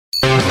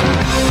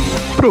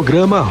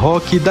Programa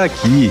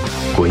Rockdaqui.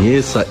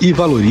 Conheça e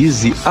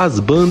valorize as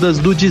bandas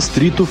do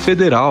Distrito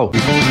Federal.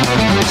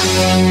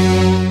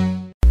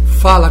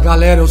 Fala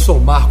galera, eu sou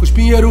Marcos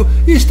Pinheiro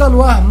e está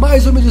no ar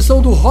mais uma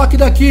edição do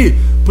Rockdaqui,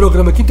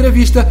 programa que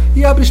entrevista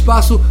e abre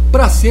espaço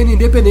para a cena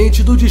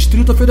independente do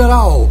Distrito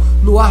Federal,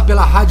 no ar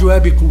pela Rádio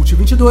Web Cult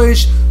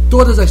 22,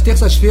 todas as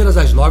terças-feiras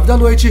às 9 da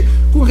noite,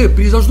 com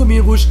reprise aos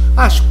domingos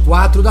às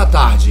 4 da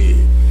tarde.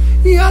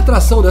 E a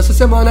atração dessa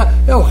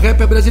semana é o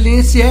rapper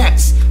brasiliense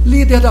X,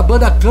 líder da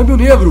banda Câmbio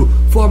Negro,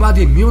 formado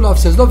em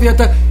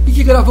 1990 e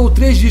que gravou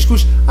 3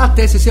 discos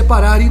até se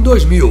separar em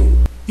 2000.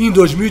 Em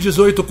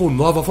 2018, com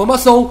nova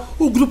formação,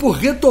 o grupo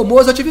retomou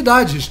as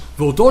atividades,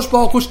 voltou aos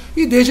palcos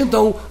e desde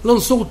então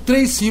lançou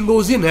 3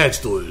 singles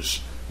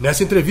inéditos.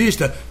 Nessa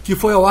entrevista, que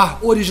foi ao ar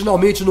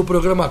originalmente no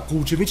programa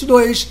Cult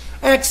 22,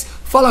 X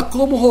fala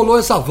como rolou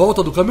essa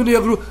volta do Câmbio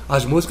Negro,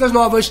 as músicas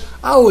novas,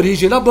 a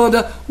origem da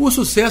banda, o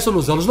sucesso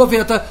nos anos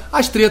 90,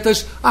 as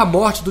tretas, a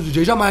morte do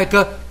DJ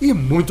Jamaica e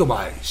muito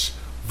mais.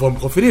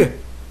 Vamos conferir?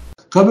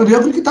 Câmbio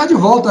Negro que está de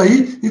volta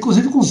aí,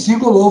 inclusive com um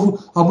single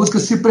novo, a música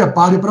Se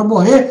Prepare Pra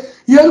Morrer.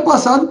 E ano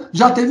passado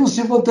já teve um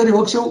single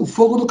anterior que chama O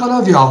Fogo do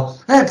Canavial.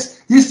 X,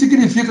 isso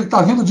significa que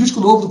está vindo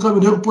disco novo do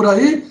Câmbio Negro por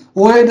aí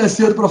ou ainda é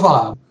cedo para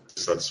falar?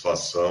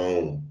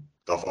 Satisfação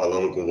estar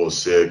falando com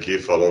você aqui,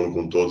 falando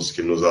com todos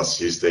que nos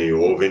assistem e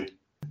ouvem.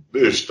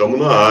 Bicho, estamos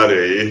na área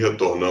aí,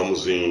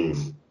 retornamos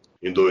em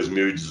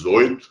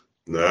 2018,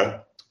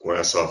 né, com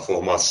essa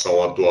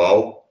formação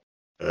atual.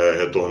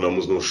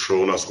 Retornamos no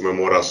show nas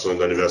comemorações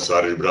do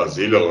aniversário de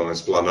Brasília, lá na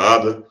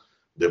Esplanada.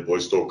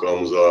 Depois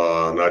tocamos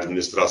na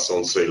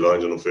administração de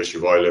Ceilândia, no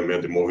Festival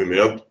Elemento e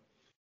Movimento.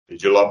 E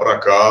de lá para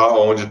cá,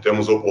 onde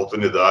temos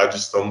oportunidade,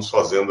 estamos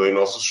fazendo aí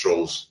nossos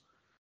shows.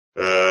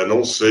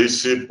 Não sei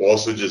se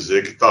posso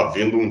dizer que está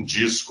vindo um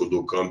disco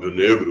do Câmbio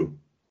Negro,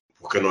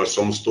 porque nós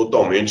somos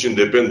totalmente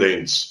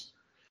independentes,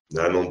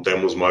 né? Não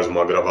temos mais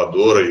uma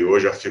gravadora e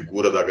hoje a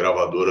figura da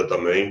gravadora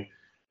também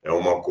é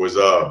uma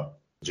coisa,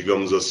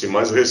 digamos assim,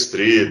 mais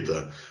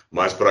restrita,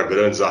 mais para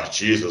grandes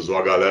artistas ou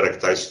a galera que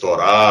está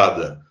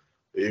estourada.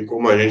 E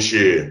como a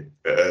gente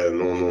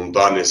não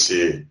está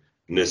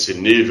nesse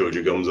nível,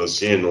 digamos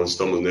assim, não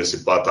estamos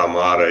nesse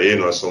patamar aí,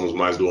 nós somos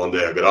mais do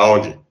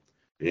underground,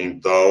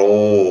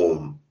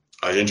 então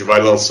a gente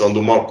vai lançando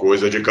uma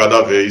coisa de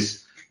cada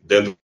vez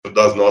dentro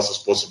das nossas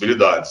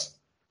possibilidades.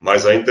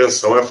 Mas a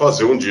intenção é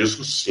fazer um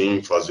disco,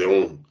 sim,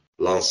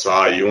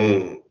 lançar aí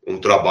um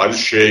trabalho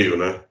cheio,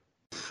 né?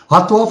 A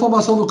atual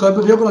formação do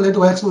Câmbio Negro, além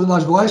do X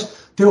nas vozes,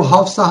 tem o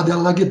Ralph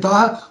Sardella na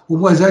guitarra, o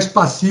Moisés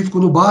Pacífico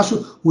no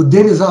baixo, o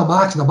Denis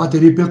Amarques na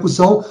bateria e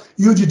percussão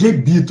e o DJ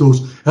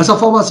Beatles. Essa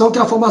formação que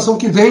é a formação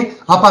que vem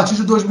a partir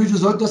de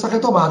 2018 dessa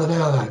retomada,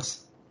 né,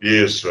 Alex?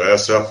 Isso,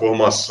 essa é a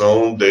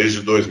formação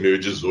desde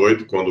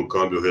 2018, quando o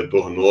Câmbio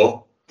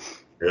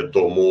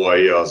retomou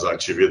aí as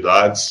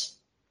atividades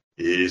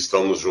e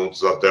estamos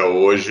juntos até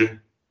hoje.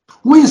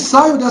 O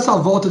ensaio dessa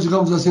volta,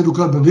 digamos assim, do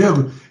Câmbio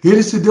Negro,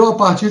 ele se deu a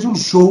partir de um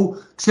show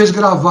que vocês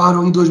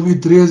gravaram em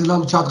 2013 lá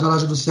no Teatro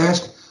Garagem do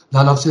Sesc,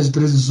 lá na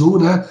 913 Sul,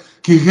 né?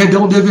 Que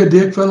rendeu um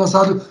DVD que foi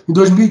lançado em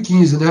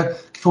 2015, né?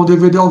 Que foi um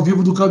DVD ao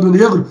vivo do Câmbio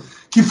Negro,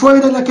 que foi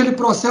ainda naquele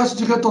processo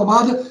de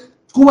retomada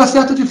com uma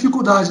certa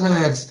dificuldade,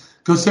 né, Ex?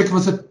 Que eu sei que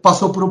você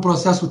passou por um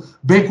processo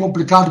bem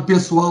complicado,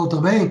 pessoal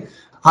também.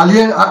 Ali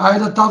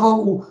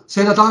você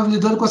ainda estava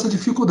lidando com essa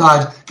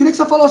dificuldade. Queria que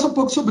você falasse um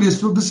pouco sobre isso,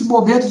 sobre esse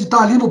momento de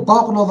estar ali no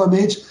palco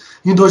novamente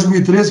em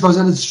 2013,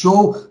 fazendo esse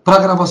show para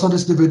a gravação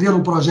desse DVD,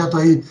 num projeto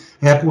aí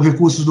com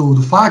recursos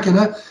do FAC,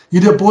 né?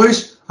 E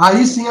depois,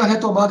 aí sim, a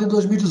retomada em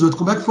 2018.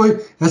 Como é que foi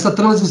essa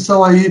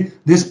transição aí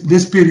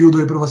desse período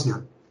aí para você?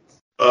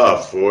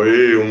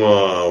 Foi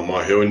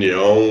uma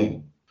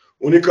reunião,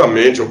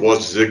 unicamente, eu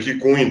posso dizer que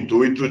com o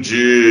intuito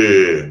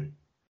de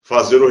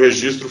fazer o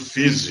registro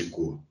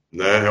físico,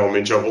 né,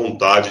 realmente a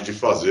vontade de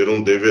fazer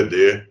um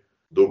DVD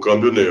do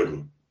Câmbio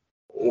Negro.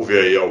 Houve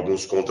aí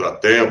alguns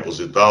contratempos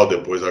e tal,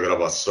 depois da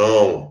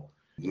gravação,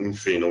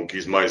 enfim, não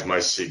quis mais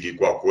seguir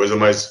com a coisa,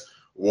 mas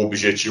o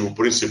objetivo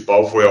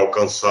principal foi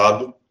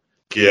alcançado,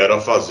 que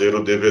era fazer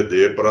o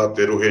DVD para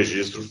ter o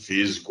registro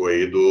físico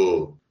aí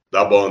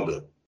da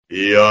banda.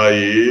 E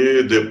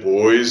aí,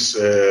 depois,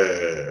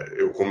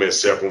 eu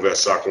comecei a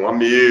conversar com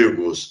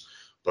amigos,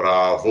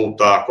 para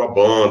voltar com a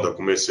banda,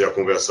 comecei a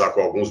conversar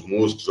com alguns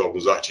músicos,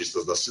 alguns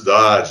artistas da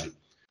cidade,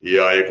 e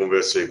aí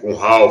conversei com o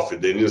Ralph,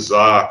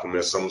 Denizar,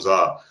 começamos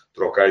a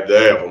trocar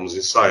ideia, vamos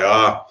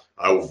ensaiar.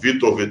 Aí o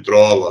Vitor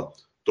Vitrola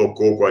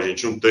tocou com a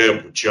gente um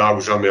tempo, o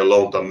Thiago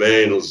Jamelão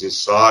também nos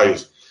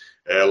ensaios,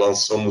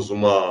 lançamos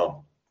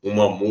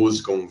uma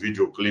música, um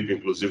videoclipe,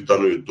 inclusive está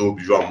no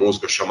YouTube, de uma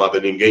música chamada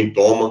Ninguém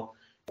Toma.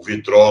 O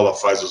Vitrola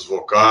faz os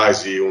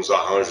vocais e uns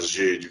arranjos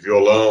de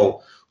violão,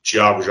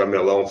 Thiago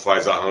Jamelão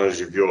faz arranjo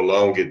de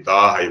violão,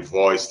 guitarra e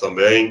voz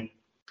também,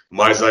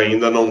 mas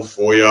ainda não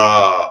foi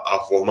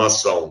a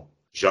formação.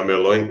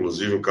 Jamelão,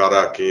 inclusive, um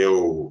cara a quem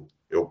eu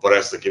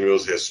presto aqui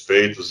meus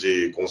respeitos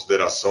e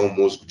consideração, um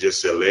músico de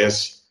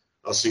excelência,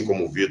 assim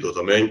como o Vitor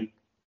também.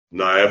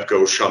 Na época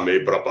eu chamei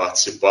para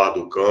participar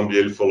do Câmbio e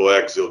ele falou,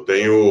 X, eu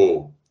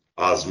tenho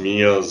as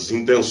minhas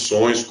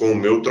intenções com o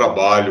meu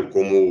trabalho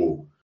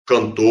como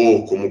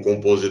cantor, como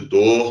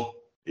compositor.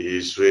 E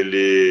isso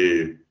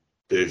ele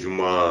teve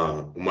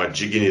uma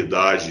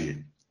dignidade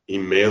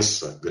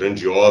imensa,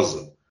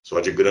 grandiosa, só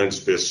de grandes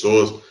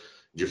pessoas,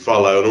 de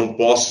falar: eu não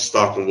posso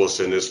estar com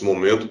você nesse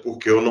momento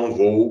porque eu não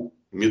vou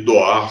me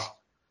doar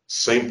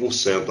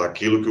 100%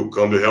 aquilo que o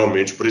câmbio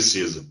realmente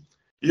precisa.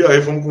 E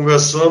aí fomos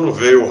conversando,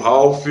 veio o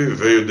Ralph,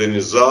 veio o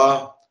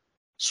Denizar,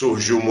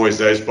 surgiu o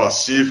Moisés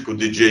Pacífico, o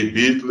DJ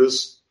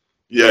Beatles,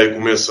 e aí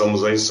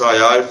começamos a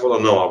ensaiar e falou: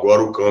 não,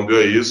 agora o câmbio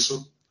é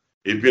isso,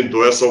 e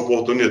pintou essa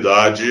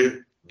oportunidade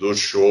do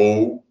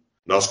show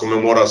nas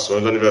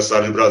comemorações do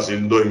aniversário de Brasília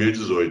em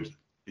 2018.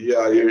 E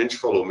aí a gente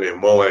falou: meu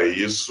irmão, é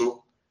isso,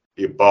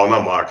 e pau na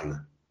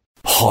máquina.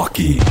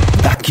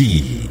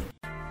 Rockdaqui.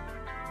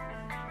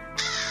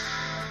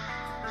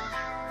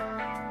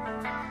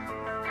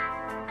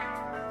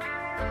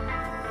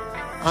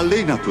 A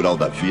lei natural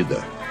da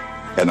vida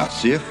é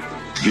nascer,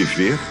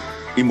 viver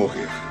e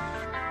morrer.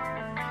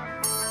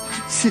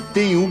 Se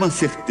tem uma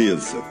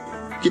certeza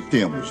que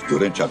temos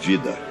durante a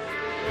vida,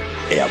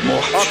 é a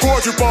morte.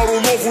 Acorde para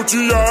um novo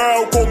dia, é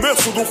o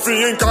começo do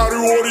fim. Encare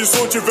o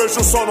horizonte, veja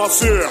o sol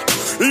nascer.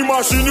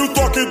 Imagine o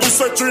toque do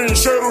cetim,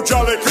 cheiro de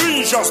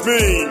alecrim e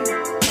jasmim.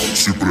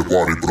 Se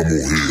prepare para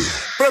morrer.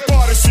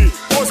 Prepare-se,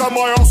 pois a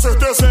maior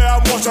certeza é a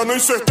morte. A não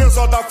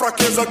incerteza da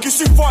fraqueza que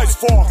se faz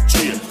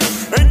forte.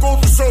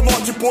 Encontre seu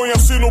norte,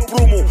 ponha-se no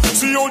prumo.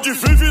 Se onde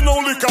vive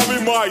não lhe cabe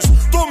mais,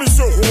 tome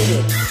seu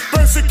rumo.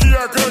 Pense que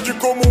é grande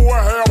como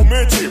é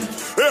realmente.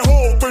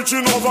 Errou, tente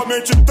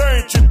novamente,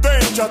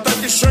 tente, até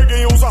que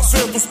cheguem os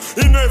acertos,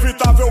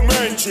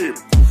 inevitavelmente.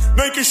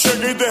 Nem que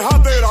cheguem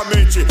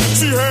derradeiramente.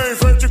 Se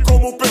reinvente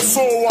como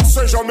pessoa,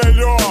 seja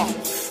melhor.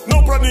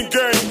 Não pra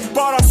ninguém,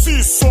 para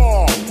si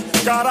só.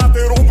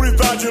 Caráter,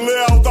 hombridade,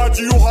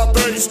 lealdade e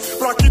honradez,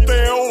 pra que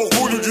tenha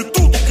orgulho de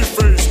tudo que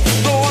fez.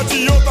 Não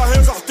adianta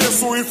rezar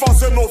terço e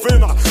fazer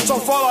novena, só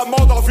fala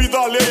mal da vida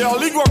alheia, a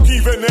língua que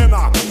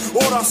envenena.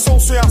 Oração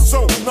sem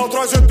ação não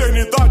traz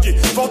eternidade.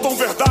 Faltam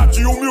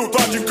verdade,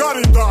 humildade,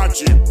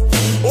 caridade.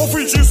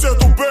 Ouvi dizer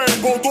do bem,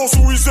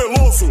 bondoso e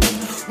zeloso,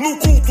 no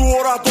culto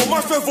orador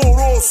mais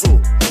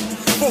fervoroso.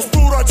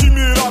 Postura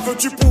admirável,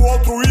 tipo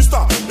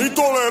altruísta,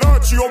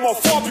 intolerante,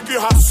 homofóbico e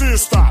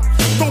racista.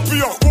 Tão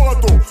pior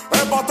quanto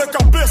é bater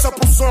cabeça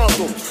pro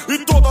santo e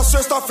toda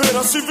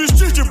sexta-feira se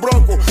vestir de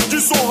branco.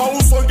 Desonra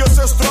o sangue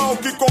ancestral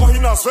que corre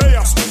nas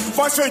veias,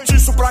 faz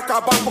feitiço pra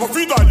acabar com a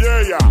vida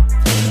alheia.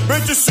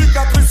 Mente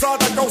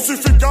cicatrizada,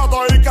 calcificada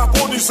e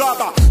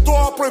carbonizada. Tô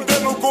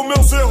aprendendo com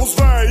meus erros,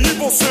 véi. E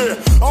você,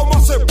 alma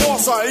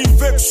cebosa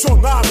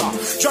infeccionada,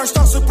 já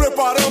está se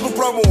preparando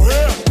pra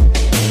morrer?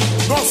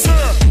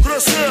 Nascer,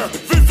 crescer,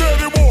 viver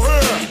e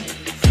morrer,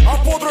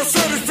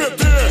 apodrecer e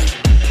feder,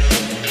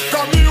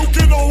 caminho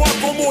que não há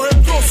como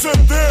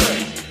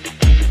retroceder.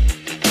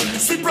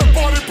 Se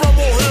prepare pra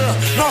morrer.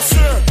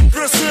 Nascer,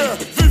 crescer,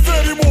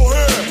 viver e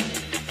morrer,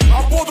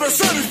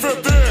 apodrecer e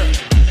feder,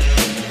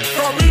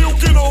 caminho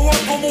que não há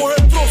como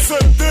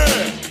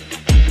retroceder.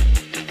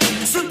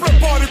 Se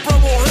prepare pra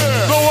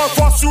morrer. Não é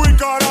fácil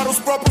encarar os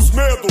próprios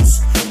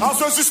medos, às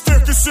vezes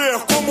ter que ser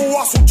como o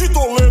aço de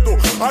Toledo.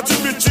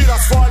 Admitir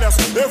as falhas,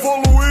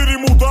 evoluir e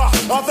mudar,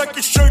 até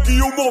que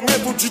chegue o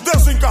momento de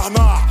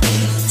desencarnar.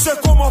 Ser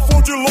como a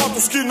flor de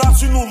lótus que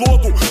nasce no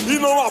lodo, e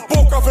não a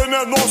boca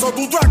venenosa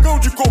do dragão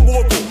de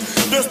Komodo.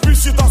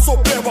 Despir-se da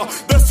soberba,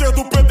 descer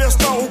do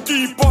pedestal. O que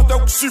importa é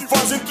o que se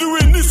faz entre o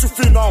início e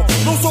o final.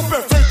 Não sou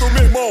perfeito,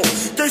 meu irmão,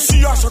 quem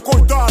se acha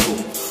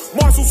coitado,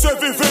 mas um ser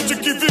vivente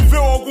que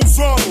viveu alguns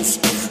anos.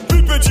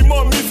 Bípede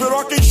mamífero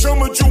a quem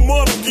chama de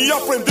humano, que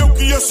aprendeu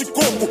que esse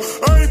corpo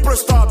é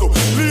emprestado.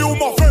 Li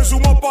uma vez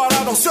uma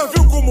parada,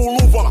 serviu como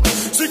luva.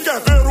 Se quer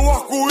ver o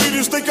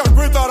arco-íris tem que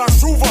aguentar a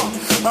chuva.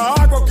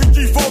 A água que te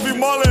envolve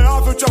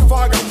maleável te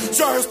afaga,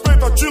 se a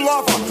respeita te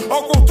lava,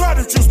 ao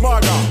contrário te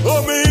esmaga.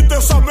 Ame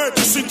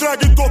intensamente, se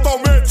entregue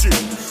totalmente,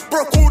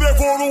 procure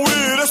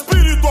evoluir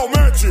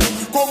espiritualmente.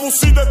 Como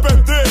se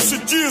dependesse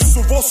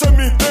disso, você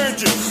me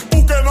entende,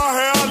 porque na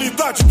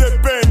realidade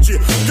depende.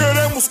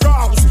 Queremos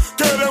carros,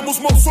 queremos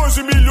mansões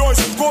e milhões,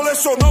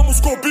 colecionamos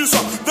cobiça,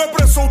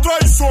 depressão,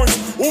 traições.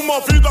 Uma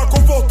vida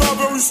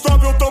confortável e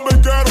estável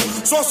também quero,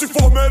 só se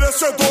for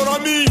merecedor. A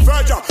minha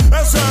inveja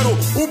é zero,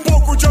 um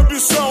pouco de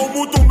ambição,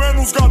 muito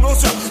menos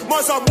ganância,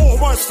 mais amor,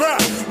 mais fé,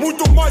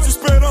 muito mais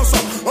esperança.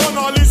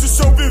 Analise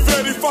seu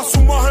viver e faça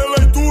uma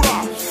releitura.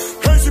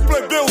 Reis e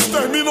plebeus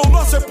terminam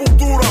na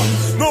sepultura.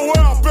 Não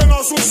é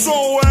apenas um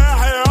som,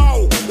 é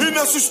real. E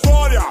nessa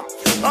história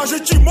a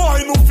gente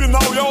morre no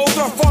final, e a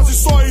outra fase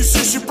só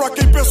existe pra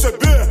quem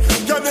perceber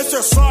que é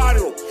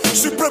necessário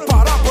se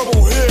preparar pra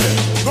morrer.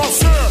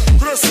 Nascer,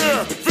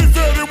 crescer,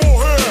 viver e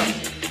morrer,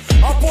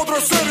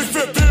 apodrecer e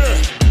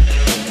feder,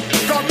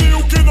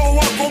 caminho que não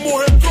há como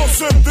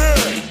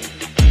retroceder.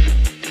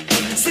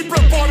 Se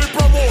prepare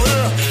pra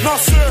morrer.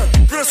 Nascer,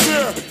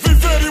 crescer,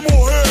 viver e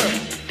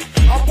morrer,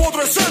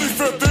 apodrecer e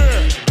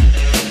feder,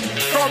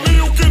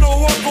 caminho que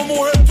não há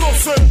como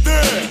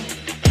retroceder.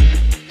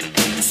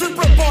 Se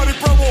prepare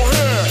pra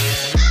morrer.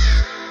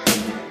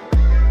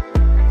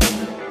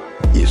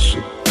 isso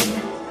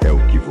é o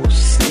que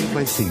você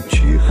vai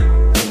sentir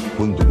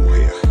quando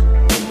morrer.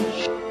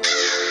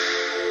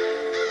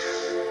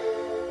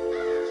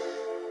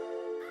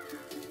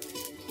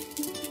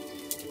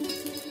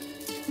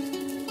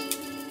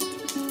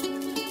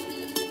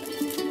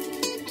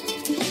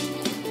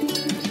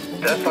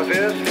 Dessa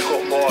vez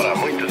ficou fora há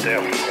muito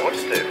tempo. Onde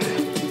esteve?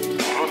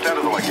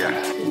 Lutando numa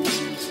guerra.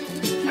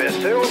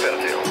 Venceu ou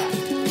perdeu?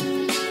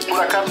 Por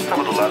acaso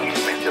estava do lado dos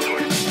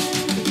vencedores.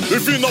 E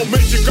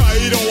finalmente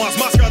caíram as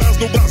máscaras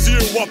no Brasil.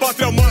 A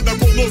pátria amada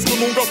conosco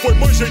nunca foi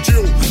mãe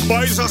gentil.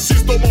 País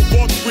racista,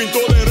 homofóbico,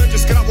 intolerante,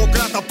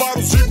 escravocrata. Para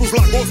os ricos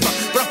lagosta,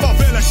 pra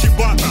favela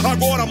chibata.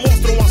 Agora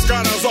mostram as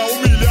caras a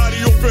humilhar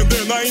e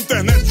ofender. Na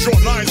internet,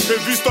 jornais,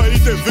 revista e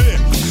TV.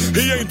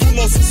 Riem do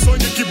nosso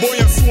sangue que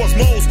banha suas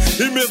mãos.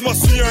 E mesmo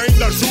assim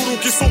ainda juram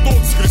que são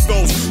todos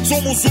cristãos.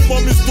 Somos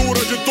uma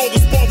mistura de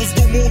todos os povos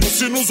do mundo.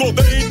 Se nos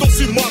odeiam, então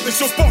se matem,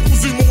 seus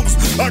porcos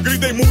imundos.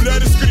 Agridem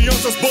mulheres,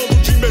 crianças, bando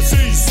de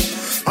imbecis.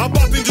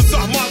 Abatem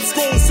desarmados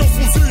com os seus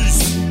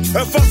fuzis.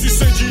 É fácil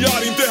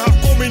incendiar,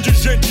 enterrar como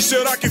indigente.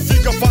 Será que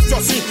fica fácil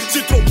assim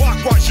se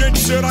trombar com a gente?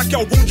 Será que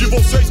algum de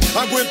vocês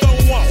aguenta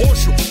um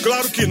arroxo?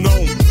 Claro que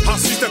não,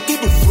 racista é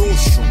tudo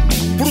frouxo.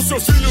 Pros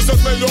seus filhos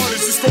as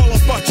melhores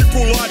escolas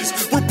particulares.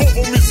 Pro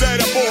povo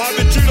miséria,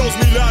 porrada e tira aos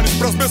milhares.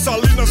 Pras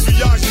mensalinas,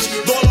 viagens,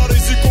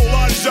 dólares e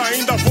colares. E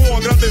ainda vão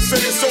agradecer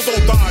em seus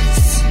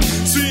altares.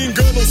 Se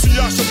enganam, se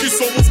acham que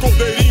somos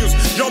cordeirinhos.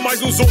 Jamais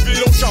nos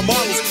ouvirão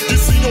chamá-los de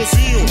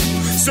senhorzinho.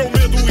 Seu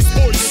medo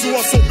expôs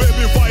sua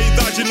soberba e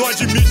vaidade. Não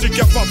admite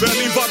que a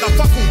favela invada a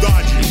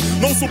faculdade.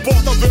 Não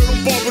suporta ver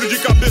um pobre de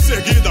cabeça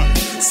erguida.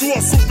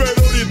 Sua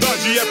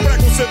superioridade é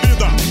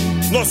preconcebida.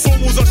 Nós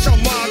somos a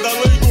chamada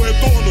lei do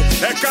retorno.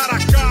 É cara a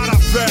cara,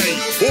 véi,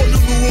 olho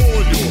no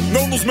olho.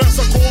 Não nos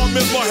meça com a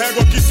mesma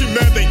régua que se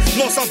medem.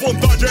 Nossa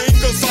vontade é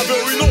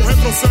incansável e não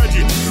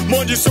retrocede.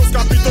 Mande seus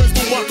capitães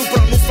do mato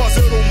pra nos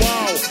fazer o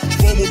mal.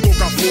 Vamos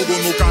tocar fogo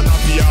no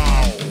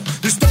canavial.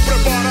 Estão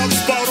preparados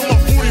para uma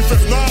fúria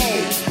infernal.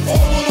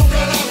 Fogo no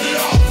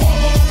canavial,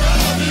 fogo no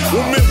canavial.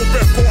 O medo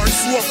percorre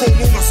sua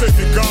coluna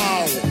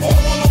cervical.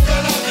 Fogo no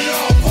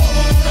canavial,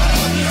 fogo no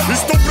canavial.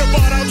 Estão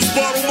preparados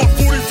para uma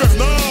fúria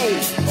infernal.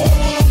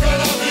 Fogo no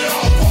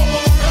canavial, fogo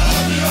no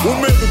canavial. O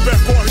medo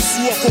percorre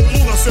sua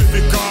coluna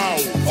cervical.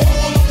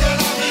 Fogo no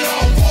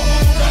canavial, fogo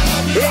no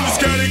canavial. Eles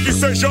querem que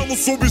sejamos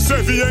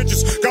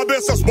subservientes,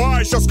 cabeças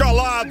baixas,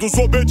 calados,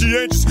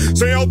 obedientes,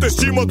 sem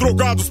autoestima,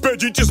 drogados,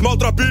 pedintes,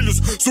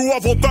 maltrapilhos. Sua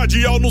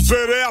vontade ao nos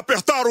ver é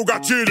apertar o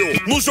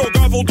gatilho. Nos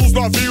jogavam dos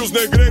navios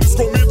negreiros,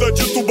 comida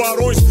de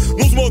tubarões.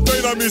 Nos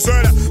mantém na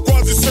miséria,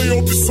 quase sem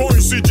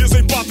opções. Se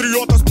dizem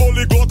patriotas,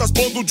 poliglotas,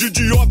 bando de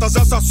idiotas,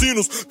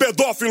 assassinos,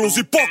 pedófilos,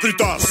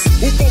 hipócritas.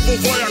 O povo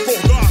vai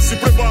acordar, se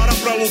preparar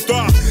pra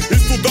lutar,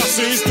 estudar,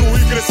 se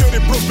instruir, crescer e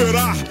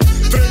prosperar.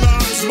 Treinar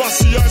artes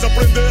marciais,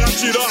 aprender a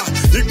atirar.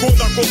 E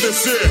quando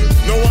acontecer,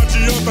 não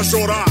adianta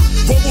chorar.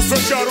 Vamos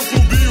fechar o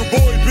clubinho,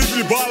 boi, bíblia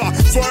e bala.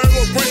 Sua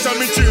eloquência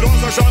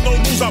mentirosa já não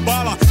nos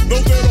abala.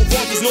 Não terão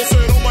votos, não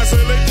serão mais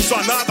eleitos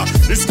a nada.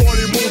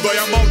 Escolha imunda e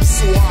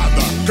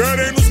amaldiçoada.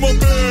 Querem nos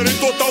manter em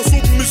total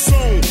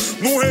submissão,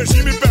 num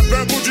regime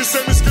perpétuo de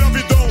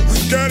semi-escravidão.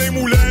 Querem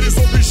mulheres,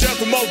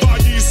 objeto,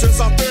 maldade e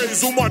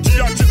insensatez. Uma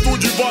de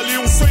atitude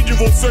vale 100 de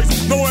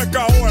vocês. Não é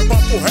caô, é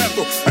papo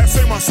reto, é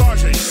sem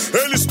massagem.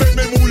 Eles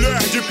temem mulher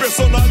de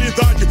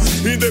personalidade,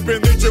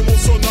 independente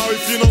emocional e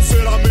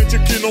financeiramente,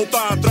 que não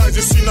tá atrás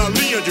e sim na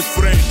linha de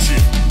frente.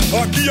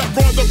 Aqui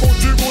acorda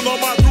contigo na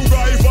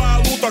madruga e vai à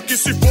luta. Que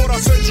se for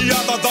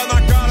assediada, dá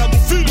na cara do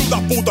filho da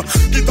puta.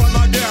 Que tá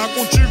na guerra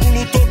contigo,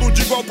 lutando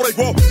de igual pra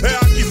igual. É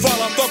a que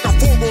fala, toca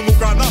fogo no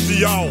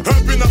canavial.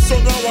 Rap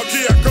nacional,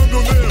 aqui é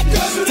Câmbio Negro.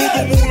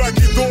 Tudo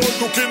moleque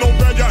doido que não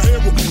pede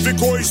arrego.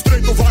 Ficou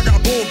estreito,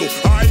 vagabundo,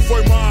 aí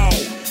foi mal.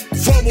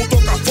 Vamos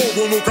tocar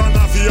fogo no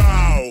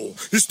canavial.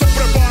 Estão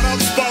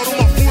preparados para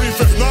uma fúria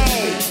infernal.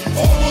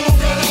 Fogo no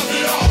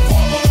canavial,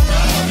 fogo no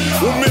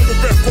canavial. O medo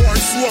percorre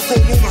sua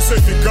coluna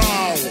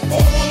cervical.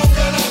 Fogo no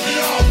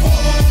canavial,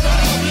 fogo no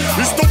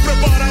canavial. Estão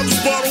preparados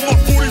para uma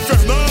fúria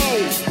infernal.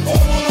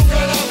 Fogo no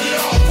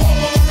canavial, fogo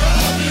no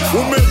canavial.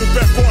 O medo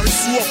percorre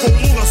sua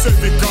coluna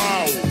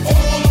cervical.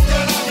 Fogo no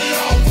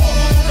canavial,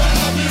 fogo no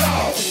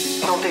canavial.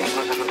 Não tem que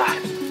nos ajudar.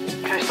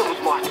 Já estamos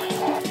mortos.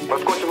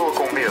 Mas continua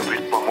com medo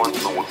e tua morte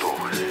não mudou.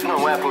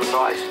 Não é por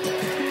nós.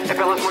 É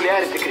pelas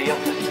mulheres e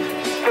crianças.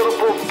 Pelo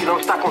povo que não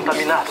está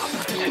contaminado.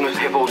 Se nos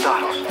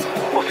revoltarmos,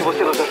 ou se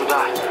você nos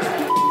ajudar,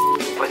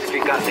 vai se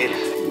vingar deles.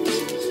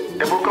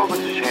 É por causa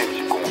de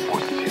gente como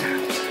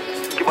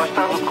você que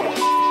bastardos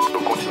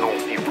como continuam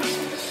vivos.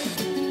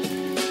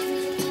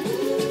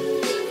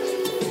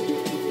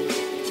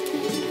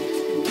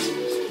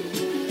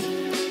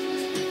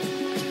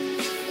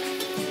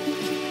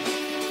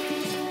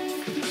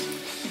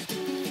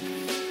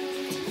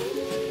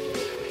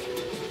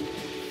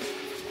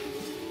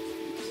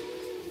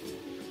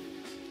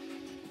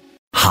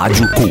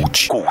 Rádio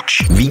Cult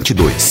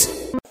 22.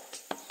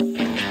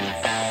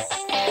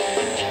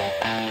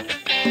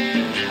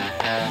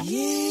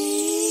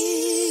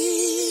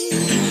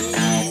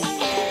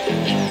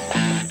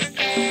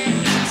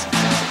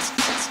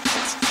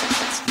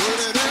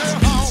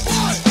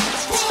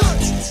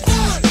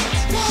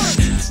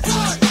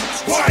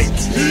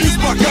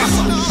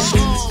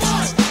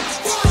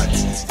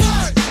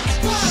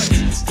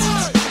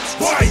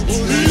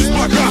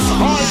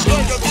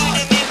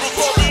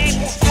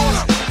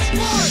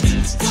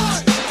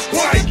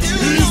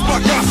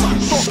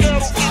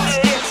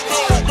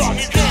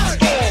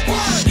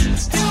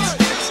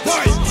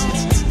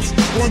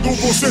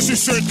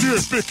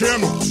 esse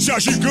pequeno se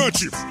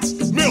agigante,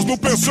 mesmo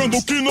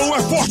pensando que não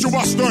é forte o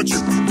bastante.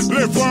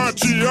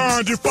 Levante,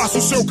 ande, faça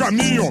o seu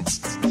caminho.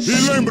 E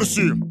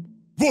lembre-se,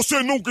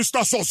 você nunca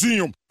está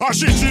sozinho. A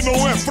gente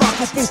não é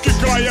fraco porque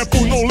cai é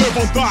por não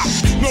levantar.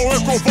 Não é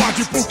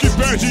covarde porque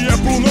perde é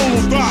por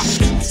não lutar.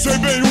 Sei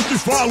bem o que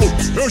falo,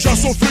 eu já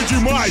sofri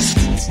demais.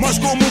 Mas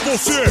como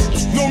você,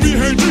 não me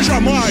rendi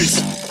jamais.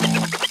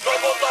 Não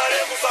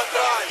voltaremos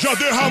atrás. Já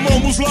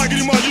derramamos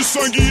lágrimas de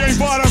sangue em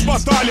várias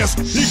batalhas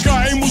e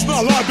caímos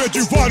na lábia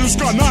de vários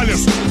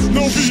canalhas.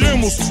 Não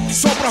viemos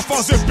só pra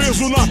fazer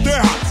peso na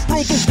terra.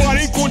 Pronto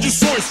para em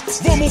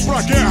condições, vamos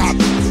pra guerra.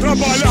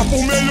 Trabalhar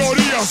por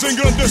melhorias,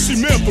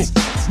 engrandecimento.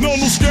 Não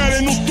nos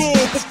querem no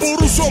topo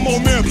por um só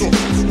momento.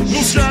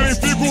 Nos querem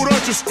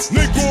figurantes,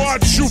 nem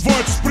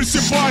coadjuvantes.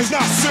 Principais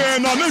na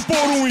cena, nem por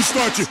um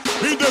instante.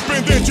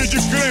 Independente de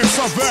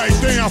crença, véi,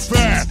 tenha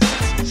fé.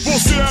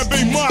 Você é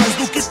bem mais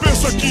do que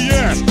pensa que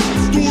é.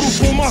 Duro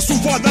como aço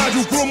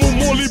vanádio, como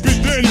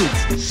molibdênio,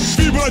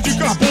 fibra de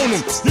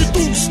carbono e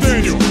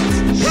tungstênio.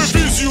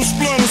 Revise os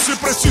planos, se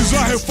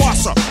precisar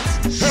refaça.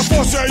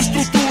 Reforce a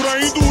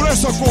estrutura,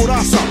 endureça a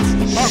couraça.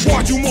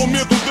 Aguarde um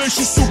momento,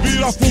 deixe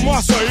subir a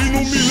fumaça. E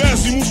no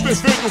milésimo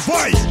perfeito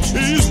vai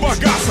e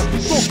esbagaça.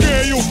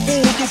 Toquei o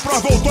fundo pra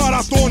voltar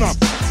à tona.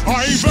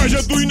 A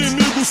inveja do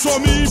inimigo só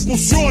me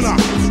impulsiona.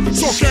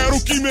 Só quero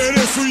o que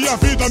mereço e a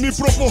vida me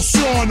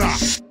proporciona.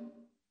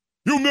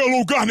 E o meu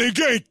lugar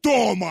ninguém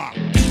toma.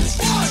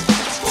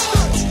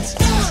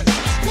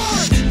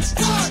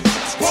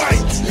 Vai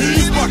e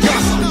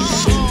esbagaça.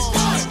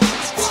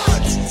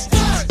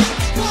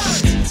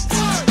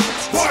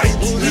 Vai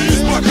e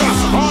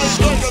esbagaça. A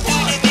inveja do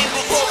inimigo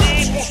só me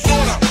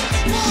impulsiona.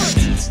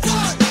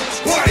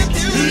 Vai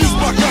e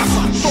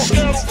esbagaça. Só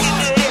quero o que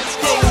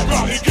mereço, meu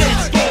lugar ninguém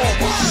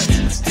toma.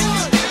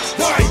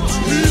 Vai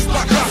e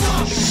esbagaça.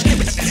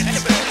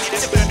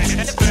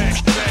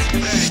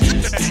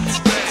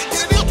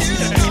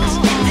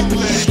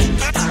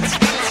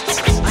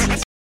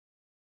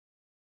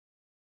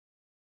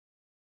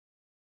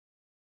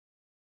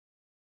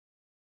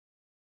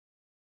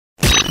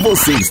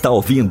 Você está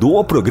ouvindo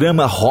o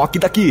programa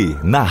Rockdaqui,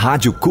 na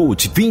Rádio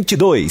Cult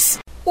 22.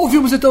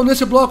 Ouvimos então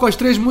nesse bloco as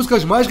 3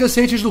 músicas mais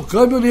recentes do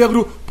Câmbio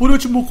Negro, por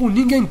último com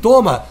Ninguém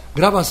Toma,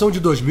 gravação de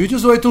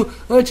 2018,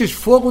 antes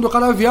Fogo no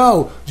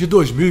Canavial, de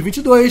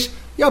 2022,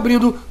 e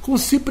abrindo com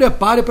Se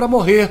Prepare Pra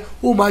Morrer,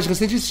 o mais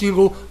recente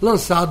single,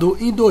 lançado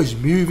em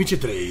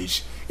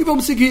 2023. E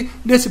vamos seguir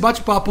nesse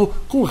bate-papo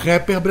com o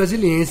rapper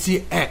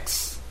brasiliense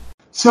X.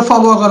 Você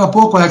falou agora há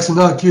pouco, Alex,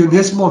 né, que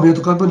nesse momento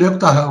o Câmbio Negro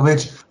está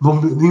realmente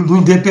no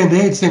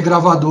independente, sem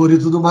gravador e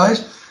tudo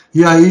mais,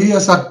 e aí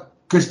essa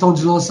questão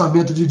de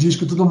lançamento de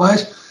disco e tudo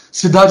mais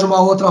se dá de uma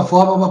outra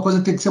forma, uma coisa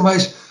que tem que ser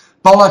mais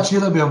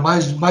paulatina mesmo,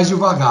 mais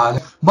devagar,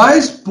 né?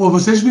 Mas, pô,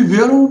 vocês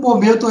viveram um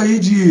momento aí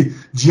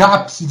de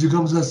ápice,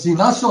 digamos assim,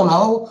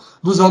 nacional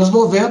nos anos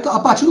 90, a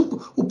partir do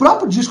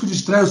próprio disco de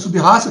estreia, o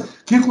Subraça,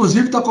 que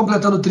inclusive está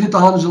completando 30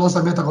 anos de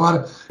lançamento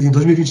agora, em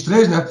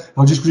 2023, né? É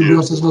um disco de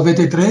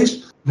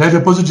 1993, né?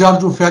 Depois o Diário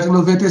de um Feto em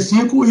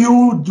 95 e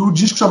o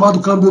disco chamado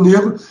Câmbio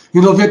Negro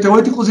em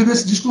 98, inclusive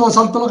esse disco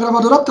lançado pela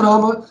gravadora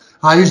Trama,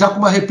 aí já com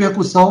uma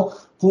repercussão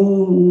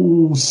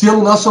com um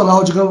selo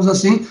nacional, digamos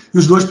assim, e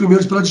os 2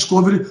 primeiros pela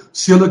Discovery,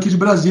 selo aqui de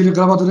Brasília,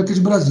 gravadora aqui de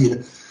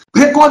Brasília.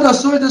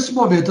 Recordações desse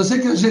momento. Eu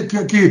sei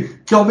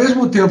que ao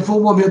mesmo tempo foi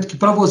um momento que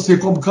para você,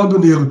 como Câmbio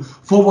Negro,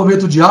 foi um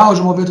momento de auge,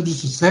 um momento de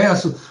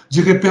sucesso,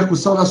 de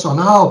repercussão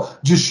nacional,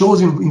 de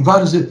shows em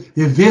vários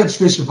eventos,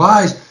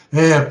 festivais,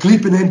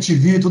 clipe na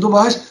MTV e tudo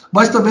mais,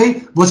 mas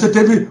também você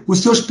teve os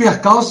seus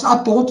percalços a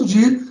ponto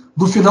de,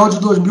 no final de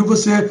 2000,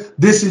 você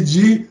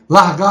decidir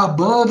largar a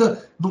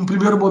banda, num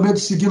primeiro momento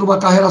seguindo uma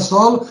carreira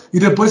solo e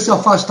depois se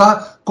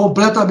afastar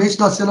completamente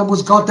da cena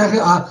musical até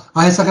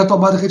a essa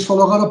retomada que a gente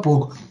falou agora há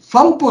pouco.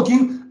 Fala um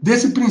pouquinho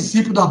desse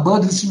princípio da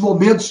banda, desses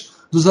momentos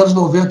dos anos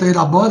 90 aí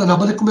da banda, né? A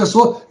banda que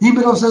começou em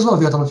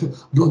 1990,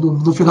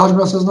 no final de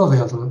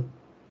 1990, né?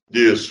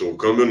 Isso, o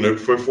Câmbio Negro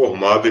foi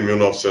formado em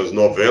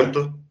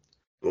 1990,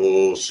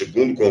 no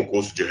segundo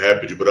concurso de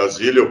rap de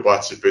Brasília. Eu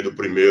participei do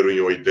primeiro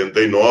em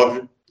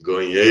 89,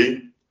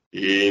 ganhei.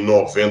 E em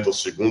 90 o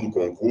segundo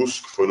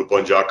concurso, que foi no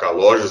Pandiaca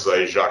Lojas,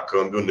 aí já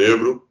Câmbio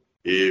Negro,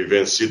 e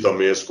venci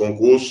também esse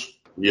concurso.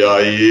 E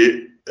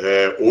aí,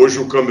 hoje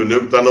o Câmbio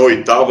Negro está na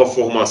 8ª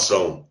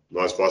formação.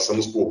 Nós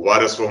passamos por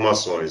várias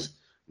formações,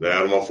 né?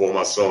 Era uma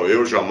formação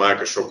eu,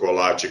 Jamaica,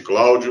 Chocolate e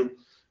Cláudio,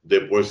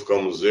 depois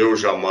ficamos eu,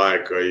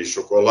 Jamaica e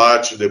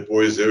Chocolate,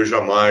 depois eu e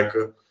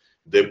Jamaica,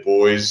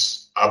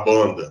 depois a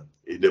banda.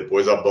 E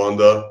depois a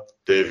banda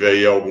teve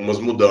aí algumas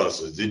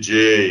mudanças,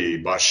 DJ,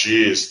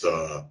 baixista...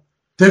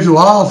 Teve o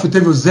Alf,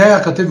 teve o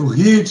Zeca, teve o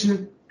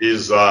Hit.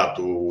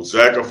 Exato. O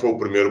Zeca foi o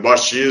primeiro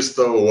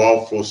baixista, o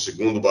Alf foi o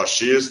segundo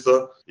baixista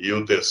e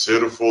o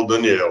terceiro foi o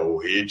Daniel. O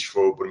Hit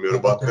foi o primeiro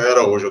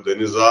batera, hoje é o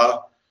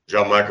Denizar.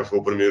 Jamaica foi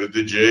o primeiro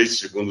DJ,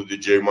 segundo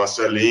DJ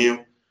Marcelinho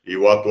e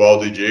o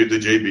atual DJ, o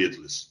DJ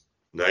Beatles.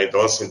 Né?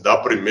 Então, assim, da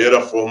primeira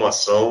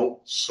formação,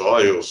 só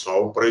eu,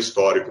 só o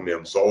pré-histórico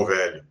mesmo, só o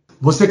velho.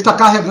 Você que está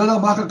carregando a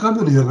marca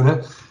Câmbio Negro,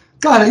 né?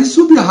 Cara, e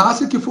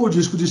Sub-Raça, que foi o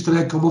disco de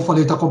estreia, que como eu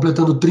falei, está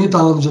completando 30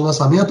 anos de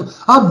lançamento,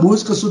 a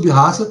música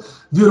Sub-Raça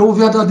virou um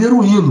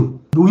verdadeiro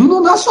hino. Um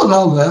hino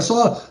nacional, não é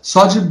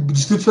só de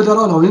Distrito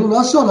Federal, não. Um hino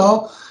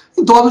nacional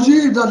em torno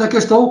da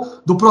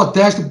questão do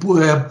protesto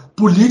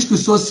político e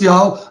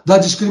social, da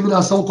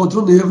discriminação contra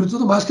o negro e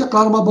tudo mais, que é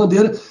claro uma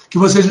bandeira que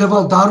vocês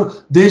levantaram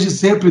desde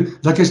sempre,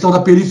 da questão da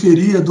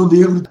periferia, do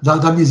negro,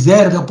 da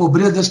miséria, da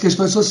pobreza, das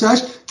questões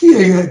sociais,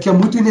 que é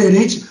muito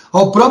inerente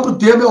ao próprio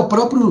tema e ao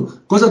próprio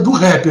coisa do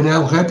rap, né?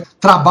 O rap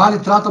trabalha e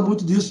trata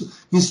muito disso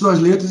em suas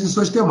letras e em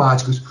suas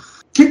temáticas. O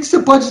que você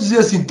pode dizer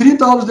assim,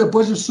 30 anos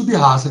depois de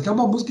Sub-Raça, que é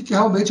uma música que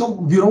realmente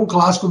virou um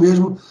clássico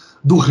mesmo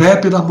do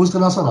rap e da música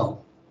nacional?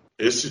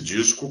 Esse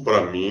disco,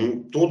 para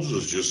mim, todos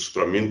os discos,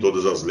 para mim,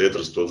 todas as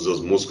letras, todas as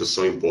músicas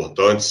são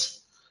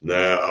importantes,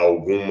 né?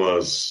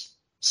 Algumas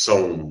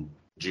são,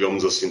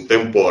 digamos assim,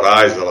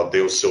 temporais, ela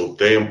tem o seu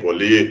tempo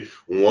ali,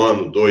 1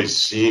 ano, 2,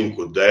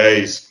 5,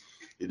 10,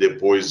 e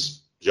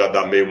depois já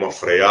dá meio uma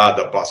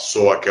freada,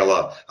 passou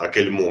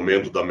aquele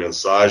momento da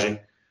mensagem,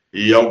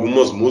 e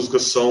algumas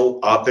músicas são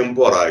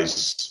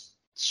atemporais.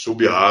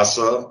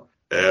 Sub-Raça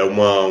é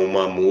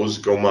uma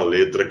música, uma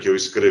letra que eu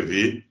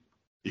escrevi,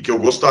 e que eu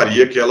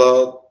gostaria que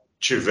ela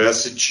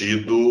tivesse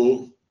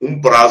tido um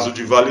prazo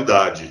de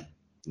validade,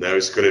 né? Eu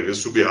escrevi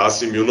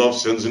Sub-Raça em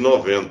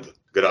 1990,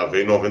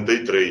 gravei em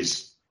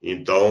 93.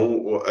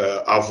 Então,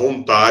 a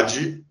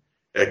vontade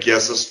é que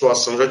essa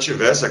situação já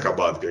tivesse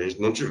acabado, que a gente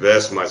não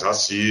tivesse mais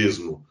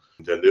racismo,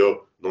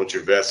 entendeu? Não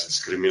tivesse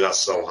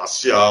discriminação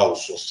racial,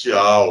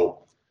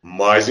 social,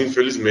 mas,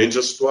 infelizmente,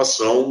 a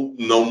situação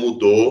não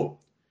mudou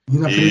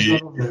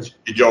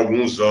e de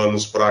alguns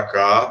anos para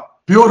cá,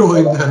 piorou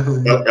ainda.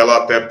 Ela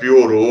até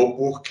piorou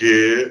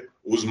porque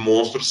os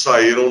monstros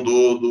saíram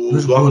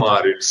do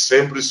armário. Eles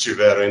sempre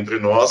estiveram entre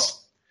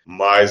nós,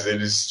 mas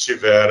eles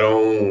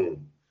tiveram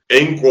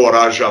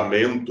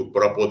encorajamento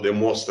para poder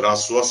mostrar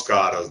suas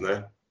caras,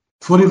 né?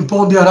 Foram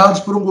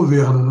empoderados por um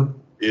governo, né?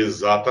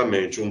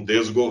 Exatamente, um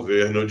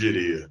desgoverno, eu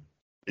diria.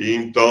 E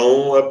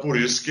então é por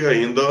isso que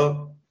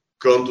ainda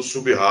canto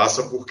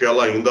Sub-Raça, porque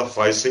ela ainda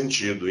faz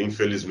sentido,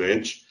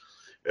 infelizmente,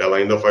 ela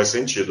ainda faz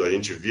sentido. A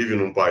gente vive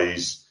num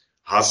país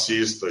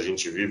racista, a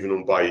gente vive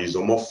num país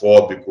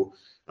homofóbico,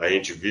 a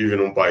gente vive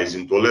num país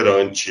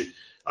intolerante,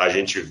 a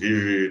gente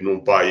vive num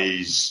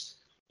país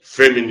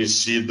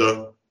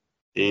feminicida,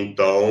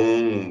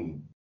 então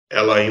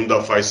ela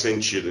ainda faz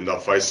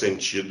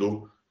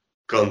sentido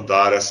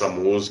cantar essa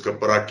música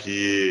para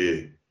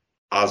que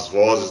as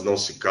vozes não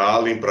se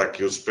calem, para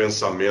que os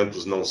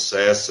pensamentos não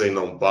cessem,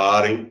 não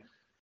parem,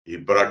 e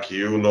para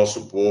que o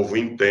nosso povo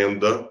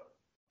entenda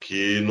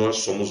que nós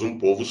somos um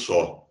povo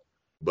só.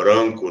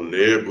 Branco,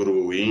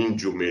 negro,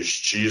 índio,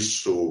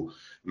 mestiço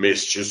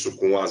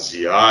com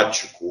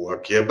asiático,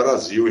 aqui é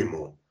Brasil,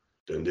 irmão,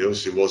 entendeu?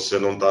 Se você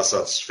não está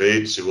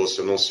satisfeito, se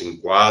você não se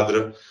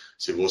enquadra,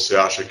 se você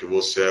acha que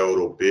você é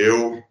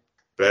europeu,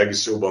 pegue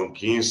seu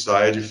banquinho e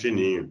saia de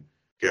fininho,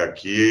 que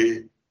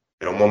aqui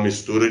é uma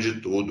mistura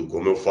de tudo,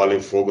 como eu falo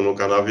em Fogo no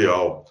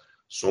Canavial,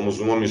 somos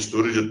uma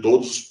mistura de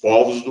todos os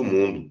povos do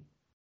mundo.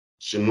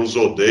 Se nos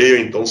odeiam,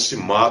 então se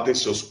matem,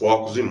 seus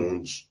porcos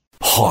imundos.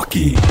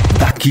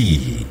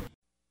 Rockdaqui.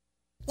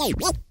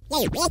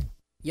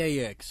 E aí,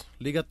 Ex?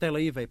 Liga a tela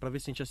aí, velho, pra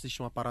ver se a gente assiste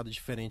uma parada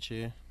diferente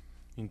aí.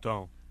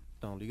 Então,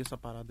 liga essa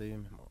parada aí, meu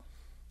irmão.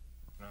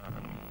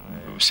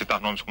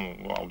 Citar nomes como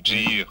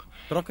Aldir.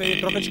 Troca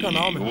de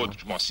canal, meu irmão. Outro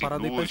de Moacir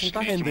parada aí parece que não tá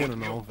rendendo,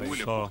 não,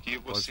 velho. Porque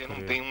você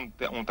não tem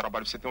um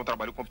trabalho, você tem um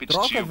trabalho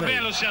competitivo. Troca, velho. Bem,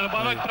 Luciano,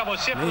 boa noite pra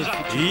você, pros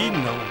amigos. Ih,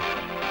 não.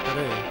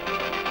 Pera aí.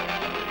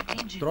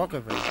 Troca,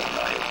 velho.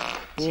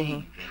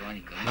 Porra.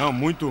 Não,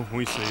 muito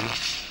ruim isso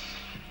aí.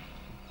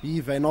 Ih,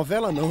 velho,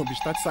 novela não,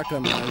 bicho, tá de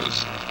sacanagem.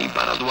 E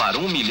para doar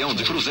 1 milhão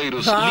de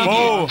cruzeiros,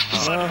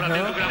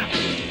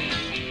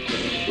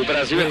 O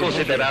Brasil é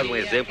considerado um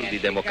exemplo de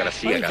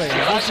democracia, Garcia. De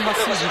repente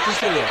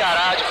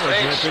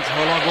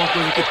rola alguma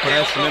coisa que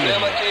presta, né, meu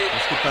irmão?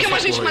 Porque é uma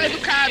gente mal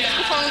educada,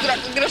 fica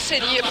falando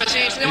grosseria pra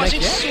gente, né? Uma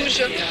gente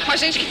suja, uma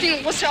gente que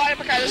tem... Você olha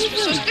pra cara das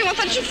pessoas e tem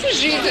vontade de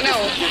fugir, entendeu?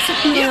 O que essa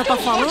piranha tá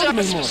falando,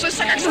 meu irmão?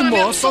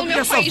 Só porque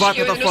essa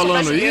vaca tá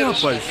falando aí,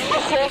 rapaz?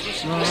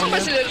 Não são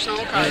brasileiros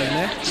não,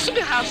 cara.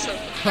 Sub-raça.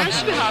 É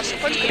sub-raça,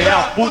 pode crer. É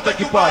a puta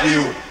que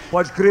pariu.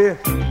 Pode crer.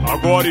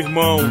 Agora,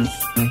 irmãos,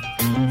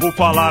 vou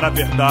falar a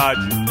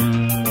verdade.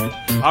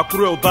 A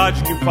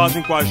crueldade que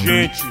fazem com a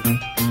gente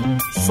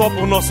só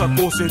por nossa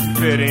cor ser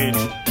diferente.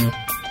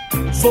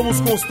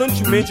 Somos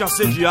constantemente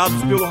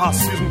assediados pelo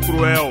racismo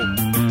cruel.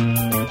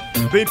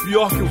 Bem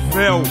pior que o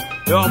fel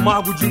é o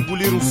amargo de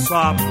engolir um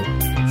sapo.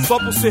 Só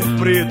por ser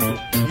preto,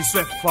 isso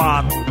é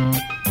fato.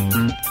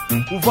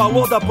 O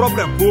valor da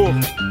própria cor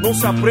não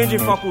se aprende em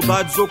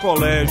faculdades ou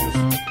colégios.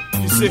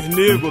 E ser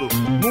negro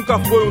nunca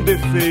foi um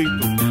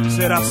defeito,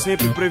 será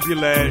sempre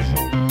privilégio.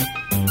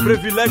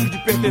 Privilégio de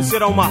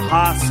pertencer a uma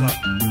raça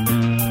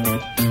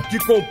que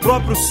com o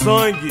próprio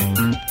sangue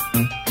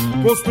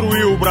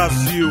construiu o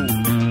Brasil.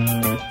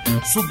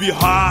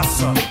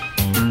 Sub-raça.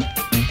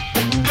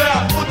 É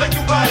a puta que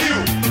o pariu.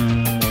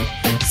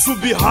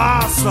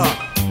 Sub-raça.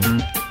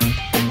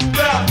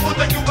 É a puta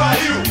puta que o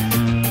pariu.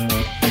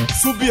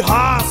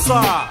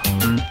 Subraça.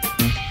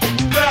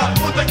 É a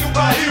puta que o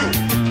pariu.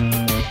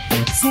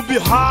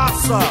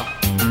 Subraça.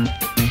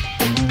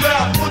 É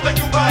a puta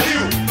que o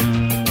pariu.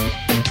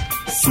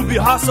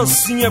 Subraça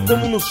sim é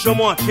como nos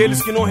chamam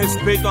aqueles que não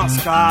respeitam as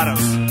caras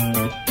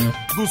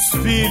dos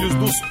filhos,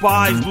 dos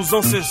pais, dos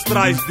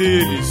ancestrais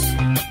deles.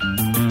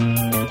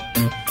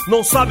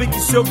 Não sabem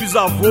que seu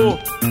bisavô,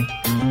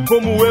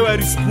 como eu,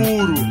 era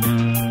escuro,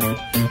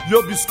 e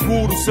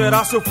obscuro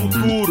será seu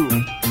futuro,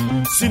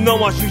 se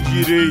não agir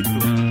direito.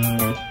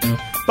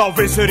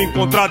 Talvez ser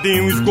encontrado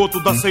em um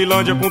esgoto da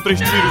Ceilândia com 3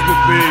 tiros no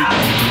peito.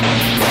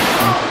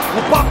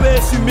 O papo é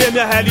esse mesmo e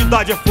a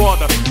realidade é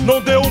foda. Não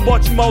dê um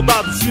bote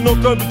maldado,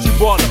 senão câmbio de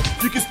bola.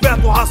 Fica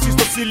esperto,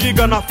 racista, se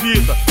liga na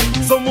fita.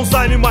 Somos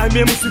animais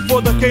mesmo, se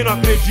foda quem não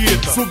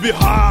acredita.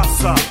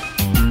 Subraça.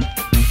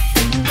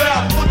 É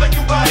a puta que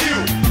o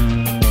pariu.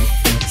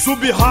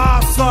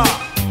 Subraça.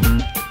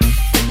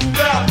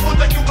 É a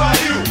puta que o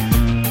pariu.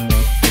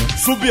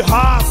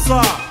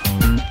 Subraça.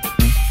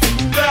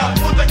 É a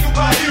puta que o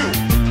pariu.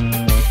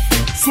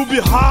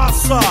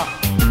 Subraça.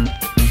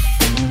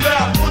 É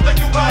a puta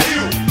que o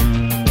pariu.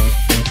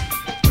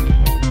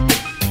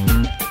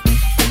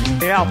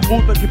 É a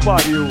puta que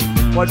pariu,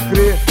 pode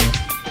crer.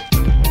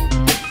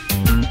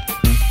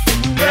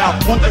 É a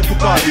puta que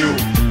pariu,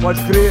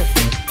 pode crer.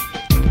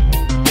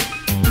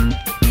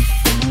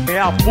 É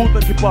a puta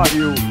que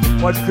pariu,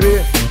 pode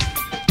crer.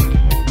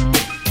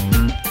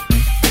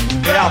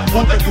 É a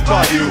puta que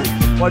pariu,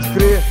 pode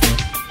crer.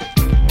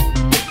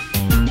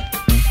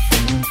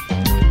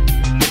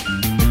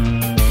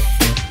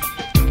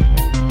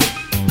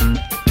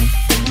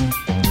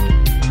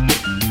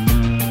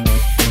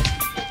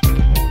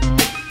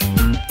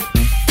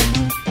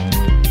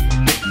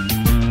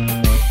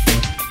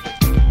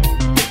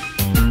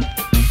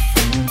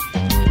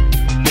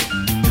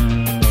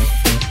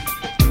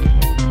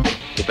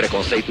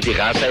 Conceito de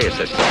raça é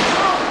esse.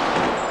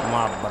 Um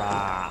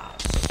abraço.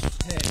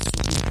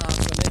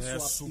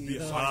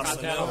 Subraça,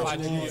 né?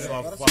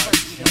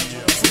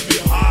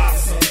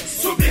 Subraça.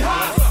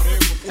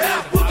 É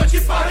a puta que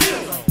pariu.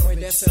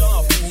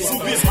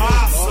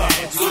 Subraça.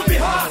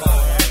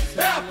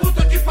 É a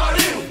puta que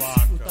pariu.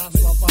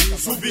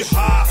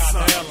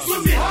 Subraça.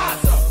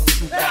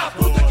 É a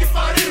puta que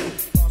pariu.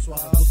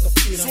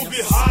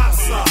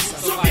 Subraça.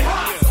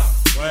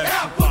 É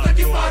a puta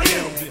que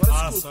pariu.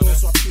 Escutou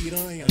sua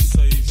piranha. Isso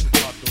aí,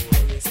 chupador.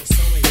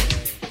 Exceção é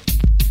ideia.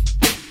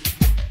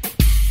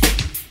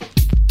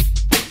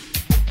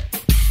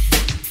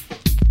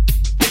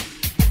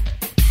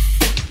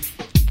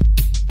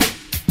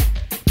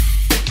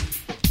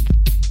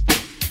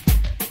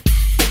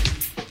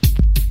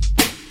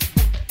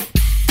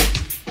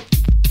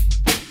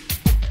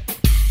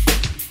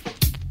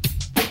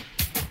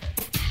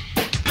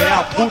 É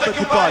a puta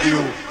que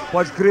pariu.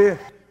 Pode crer.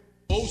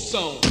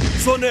 Ouçam.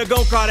 Sou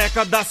negão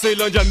careca da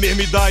Ceilândia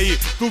mesmo, e daí?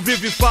 Tu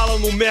vive e fala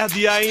no merda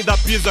e ainda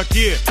pisa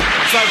aqui.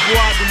 Sai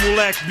voado,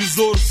 moleque,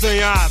 besouro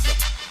sem asa.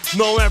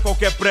 Não é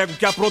qualquer prego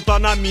que apronta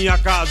na minha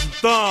casa.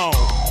 Então,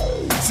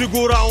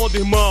 segura a onda,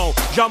 irmão.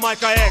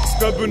 Jamaica X,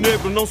 Câmbio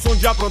Negro, não são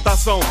de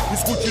aprontação.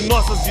 Escute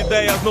nossas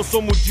ideias, não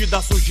somos de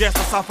dar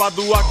sugestão.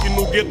 Safado aqui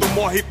no gueto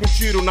morre com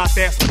tiro na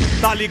testa.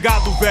 Tá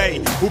ligado,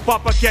 véi? O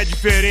papo aqui é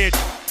diferente.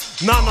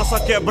 Na nossa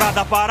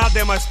quebrada a parada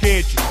é mais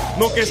quente.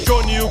 Não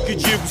questione o que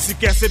digo se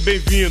quer ser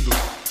bem-vindo.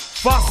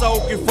 Faça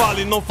o que fala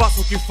e não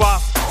faça o que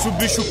faço. Se o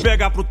bicho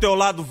pega pro teu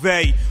lado,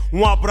 véi,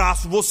 um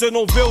abraço. Você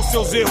não vê os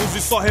seus erros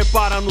e só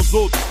repara nos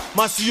outros,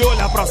 mas se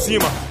olhar pra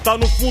cima, tá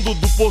no fundo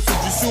do poço.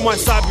 Disse o mais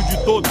sábio de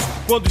todos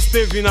quando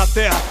esteve na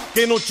terra: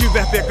 quem não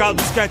tiver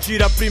pecados que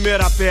atire a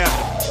primeira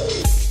pedra.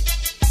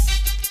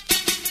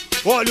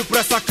 Olho pra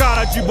essa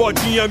cara de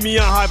bodinha,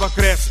 minha raiva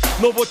cresce.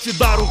 Não vou te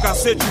dar um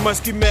cacete, mas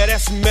que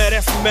merece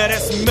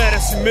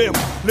mesmo.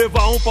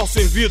 Levar um pau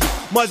servido,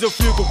 mas eu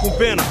fico com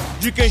pena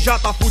de quem já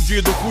tá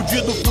fudido.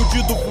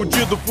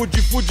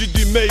 Fude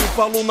de meio.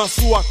 Falo na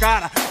sua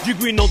cara,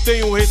 digo e não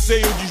tenho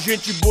receio de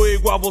gente boa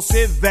igual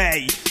você,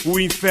 véi. O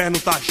inferno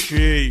tá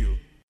cheio.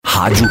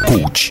 Rádio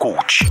Cult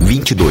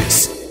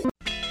 22.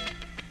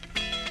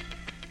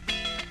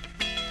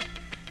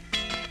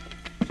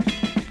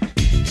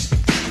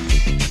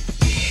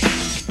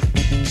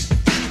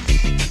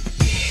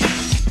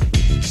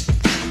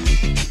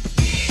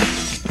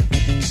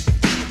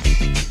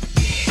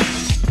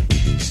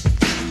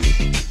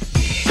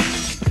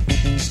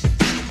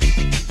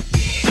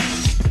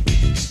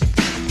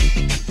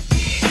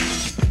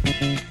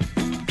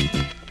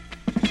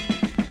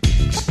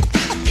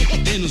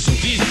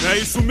 É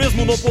isso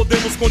mesmo, não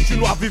podemos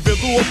continuar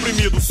vivendo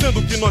oprimidos,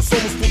 sendo que nós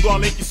somos tudo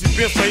além que se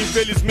pensa.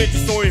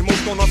 Infelizmente são irmãos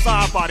com nossa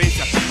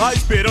aparência. A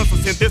esperança,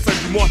 sentença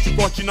de morte,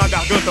 corte na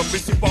garganta, o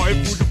principal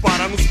refúgio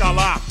para nos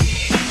calar.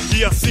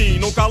 E assim,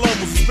 não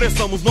calamos,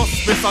 expressamos nossos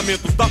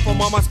pensamentos da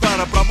forma mais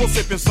clara pra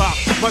você pensar.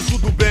 Mas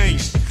tudo bem,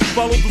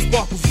 falou dos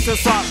corpos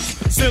insensatos,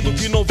 sendo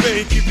que não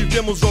veem que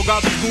vivemos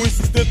jogados num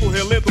insustento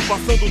relento,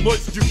 passando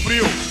noites de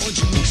frio,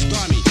 onde muitos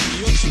dormem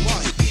e outros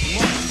morrem.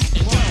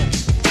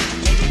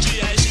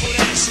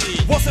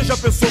 Você já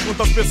pensou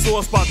quantas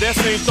pessoas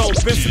padecem? Então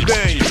pense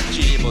bem.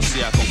 Tire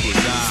você a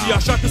conclusão. Se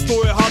achar que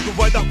estou errado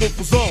vai dar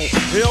confusão.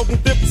 Em algum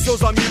tempo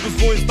seus amigos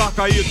vão estar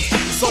caídos.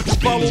 E só te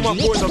falo uma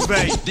coisa,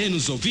 véi. Dê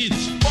nos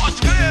ouvidos. Pode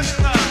crer,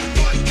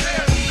 pode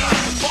crer,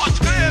 pode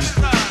crer,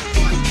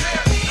 pode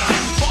crer,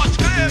 pode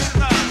crer,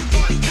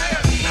 pode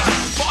crer,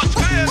 pode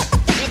crer.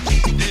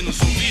 Dê nos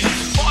ouvidos.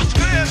 Pode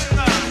crer,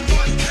 pode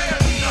crer,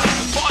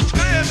 pode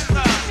crer,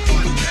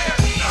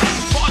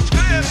 pode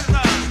crer,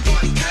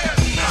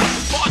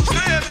 pode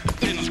crer.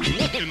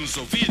 Dê nos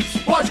ouvidos.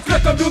 Pode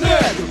crer, Câmbio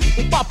Negro.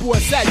 O papo é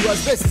sério, às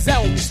vezes é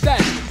um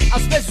mistério.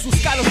 Às vezes os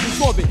caras nos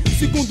ouvem,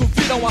 segundo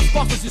viram as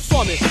portas e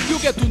somem. E o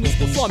gueto nos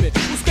consome.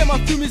 Os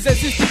queima-filmes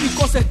existem e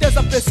com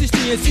certeza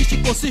persistem. Existe e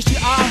consiste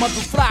a arma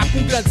do fraco,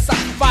 um grande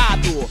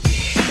safado.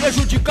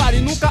 Prejudicar e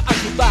nunca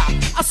ajudar,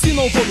 assim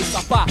não vou me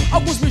safar.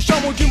 Alguns me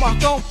chamam de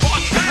Marcão,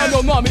 é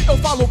meu nome, eu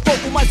falo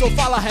pouco, mas eu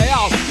falo a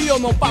real. E eu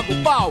não pago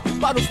pau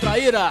para os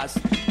traíras.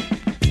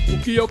 O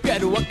que eu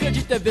quero,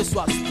 acredito, é ver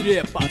suas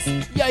trepas.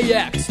 E aí,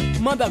 ex,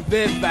 manda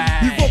ver, véi.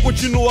 E vou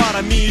continuar,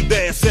 a minha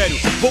ideia é sério.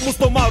 Vamos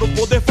tomar o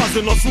poder,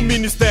 fazer nosso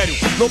ministério.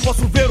 Não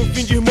posso ver o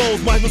fim de irmãos,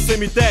 mas no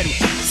cemitério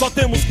só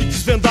temos que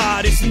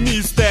desvendar esse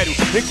mistério.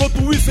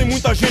 Enquanto isso, em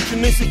muita gente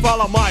nem se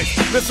fala mais.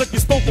 Pensa que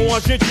estão com a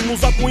gente,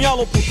 nos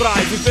apunhalam por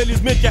trás.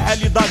 Infelizmente a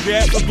realidade é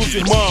essa dos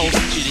irmãos.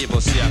 Tire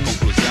você a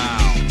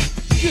conclusão.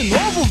 De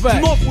novo, velho?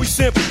 De novo e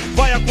sempre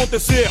vai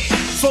acontecer.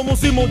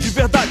 Somos irmãos de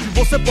verdade,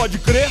 você pode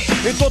crer.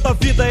 Em toda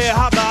vida é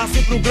errada, há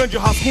sempre um grande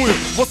rascunho.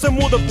 Você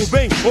muda por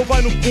bem ou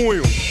vai no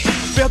punho.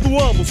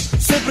 Perdoamos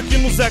sempre que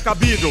nos é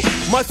cabível,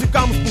 mas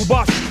ficarmos por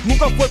baixo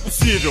nunca foi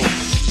possível.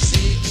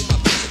 Uma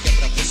coisa que é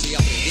pra você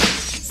aprender.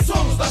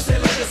 Somos da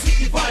Zelândia, assim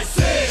que vai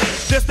ser.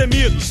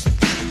 Destemidos,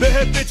 de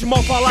repente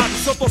mal falados.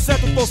 Se eu tô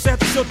certo,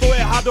 se eu tô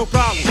errado, eu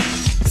calo.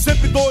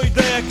 Sempre dou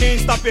ideia a quem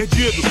está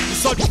perdido. E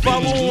só te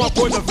falo uma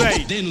coisa,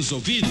 véi. Dê nos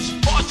ouvidos.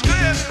 Pode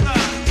crer,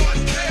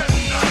 pode crer,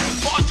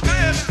 pode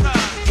crer,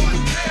 pode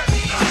crer,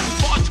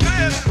 pode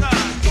crer,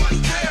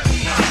 pode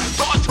crer,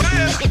 pode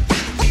crer.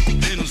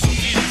 Dê nos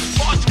ouvidos.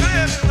 Pode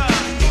crer,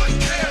 pode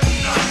crer,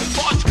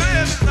 pode crer, pode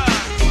crer,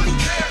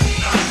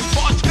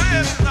 pode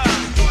crer,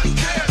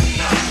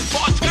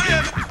 pode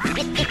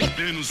crer.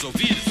 Dê nos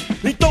ouvidos.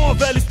 Então a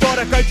velha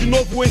história cai de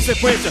novo em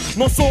sequência.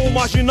 Não sou um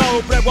marginal,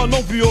 eu prego a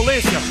não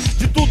violência.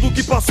 De tudo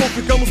que passou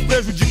ficamos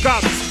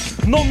prejudicados.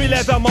 Não me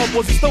leve a mal,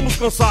 pois estamos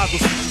cansados.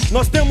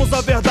 Nós temos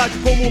a verdade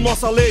como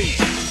nossa lei.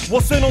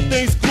 Você não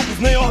tem escrúpulos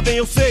nem ordem,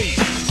 eu sei.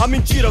 A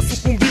mentira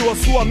sucumbiu à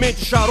sua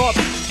mente xarope.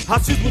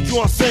 Racismo de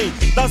 1 a 100,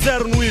 dá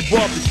 0 no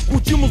ibope.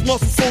 Curtimos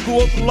nosso som do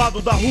outro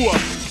lado da rua.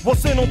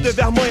 Você não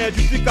teve a manha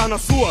de ficar na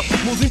sua.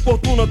 Nos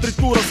importuna,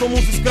 tritura,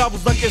 somos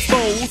escravos da questão.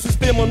 O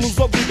sistema nos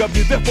obriga a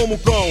viver como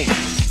cão.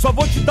 Só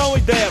vou te dar uma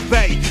ideia,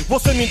 véi.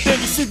 Você me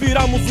entende? Se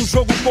virarmos o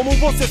jogo, como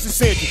você se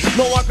sente?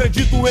 Não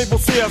acredito em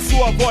você, a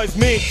sua voz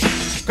mente.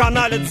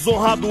 Canalha,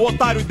 desonrado,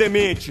 otário e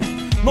demente.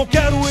 Não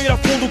quero ir a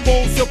fundo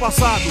com o seu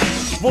passado.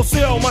 Você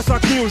é o mais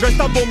fraquinho, já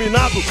está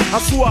dominado. A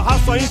sua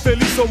raça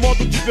infeliz, seu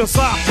modo de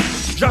pensar.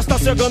 Já está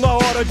chegando a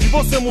hora de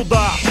você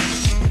mudar.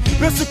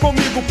 Pense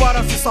comigo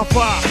para se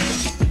safar.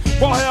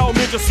 Qual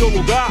realmente é seu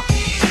lugar?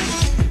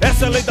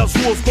 Essa é a lei das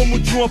ruas, como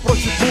de uma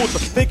prostituta.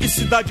 Tem que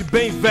se dar de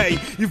bem, véi,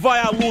 e vai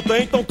à luta.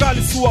 Então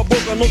cale sua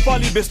boca, não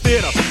fale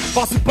besteira.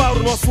 Passe para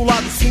o nosso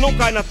lado, se não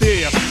cai na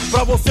teia.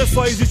 Pra você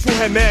só existe um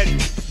remédio: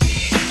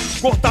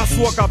 cortar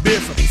sua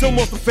cabeça, seu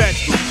monstro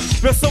fétido.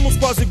 Pensamos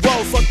quase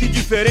igual, só que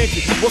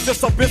diferente. Você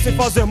só pensa em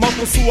fazer mal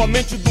com sua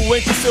mente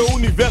doente. Seu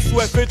universo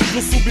é feito de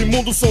um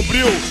submundo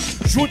sombrio.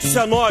 Junte-se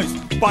a nós,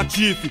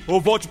 patife, ou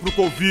volte pro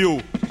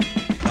covil.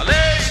 A lei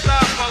tá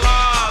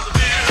falando,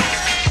 viu?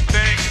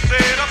 Tem que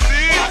ser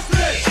assim.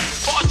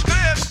 Pode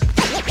crer.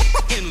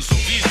 Dê nos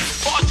ouvidos.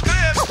 Pode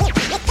crer.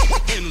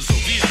 Dê nos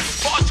ouvidos.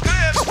 Pode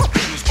crer. Pode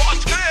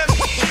crer.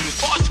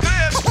 Pode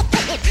crer.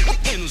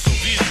 Dê nos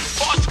ouvidos.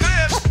 Pode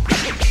crer.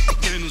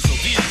 Dê nos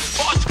ouvidos.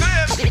 Pode crer.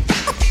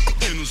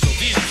 Dê nos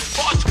ouvidos.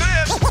 Pode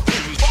crer.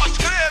 Pode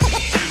crer.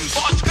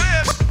 Pode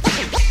crer.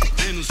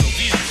 Dê nos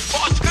ouvidos.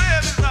 Pode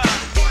crer.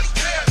 Pode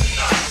crer.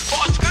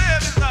 Pode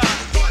crer.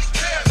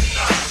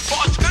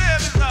 Pode crer.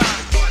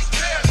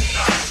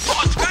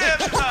 Pode crer.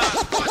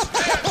 Pode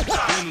crer.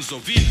 Dê nos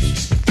ouvidos.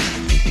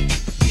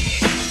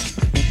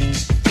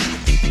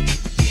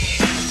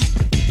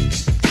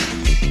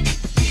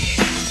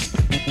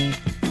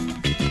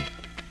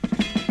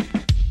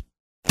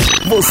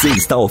 Você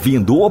está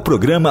ouvindo o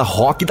programa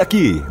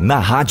Rockdaqui, na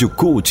Rádio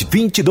Cult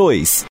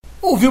 22.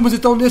 Ouvimos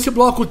então nesse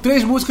bloco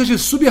 3 músicas de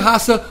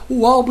Sub-Raça,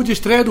 o álbum de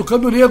estreia do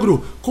Câmbio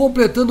Negro,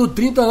 completando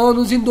 30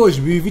 anos em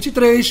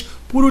 2023,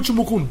 por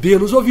último com D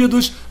nos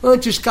ouvidos,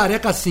 antes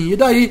Careca Sim e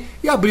Daí,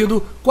 e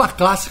abrindo com a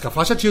clássica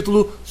faixa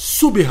título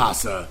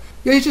Sub-Raça.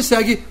 E a gente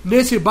segue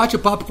nesse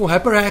bate-papo com o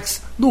Rapper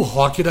X no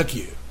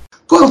Rockdaqui.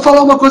 Vou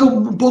falar uma coisa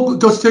um pouco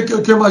que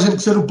eu imagino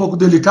que seja um pouco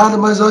delicada,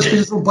 mas eu acho que a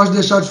gente não pode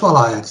deixar de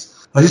falar, X.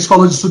 A gente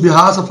falou de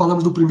Sub-Raça,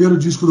 falamos do primeiro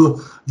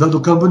disco do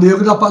Câmbio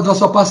Negro e da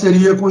sua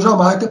parceria com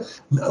Jamaica.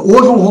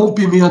 Houve um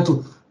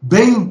rompimento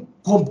bem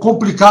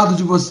complicado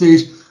de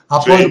vocês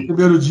após o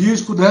primeiro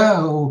disco, né?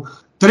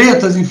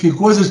 tretas, enfim,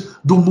 coisas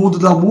do mundo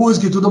da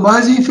música e tudo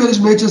mais, e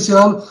infelizmente esse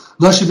ano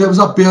nós tivemos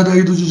a perda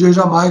aí do DJ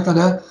Jamaica,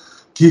 né,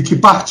 que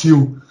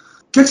partiu.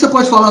 O que você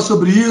pode falar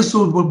sobre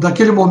isso,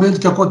 daquele momento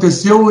que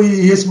aconteceu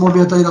e esse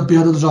momento aí da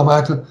perda do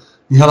Jamaica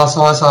em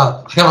relação a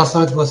essa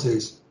relação entre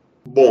vocês?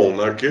 Bom,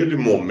 naquele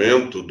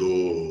momento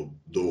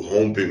do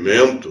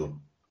rompimento,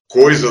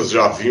 coisas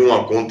já vinham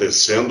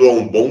acontecendo há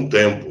um bom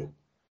tempo,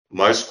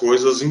 mas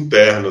coisas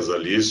internas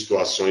ali,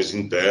 situações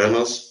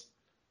internas,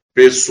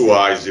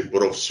 pessoais e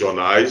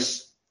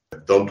profissionais,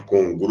 tanto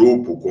com o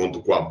grupo quanto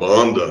com a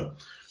banda,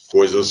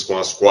 coisas com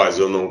as quais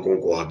eu não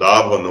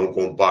concordava, não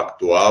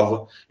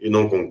compactuava, e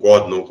não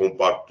concordo, não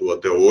compactuo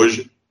até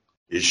hoje.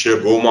 E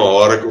chegou uma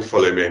hora que eu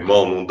falei, meu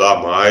irmão, não dá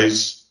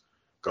mais,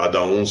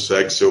 cada um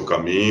segue seu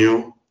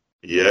caminho,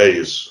 e é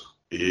isso.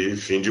 E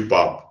fim de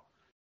papo.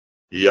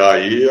 E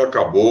aí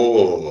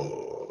acabou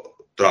o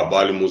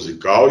trabalho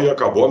musical e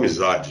acabou a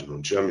amizade.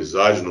 Não tinha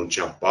amizade, não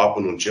tinha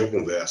papo, não tinha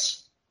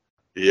conversa.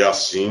 E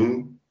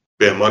assim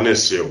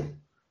permaneceu.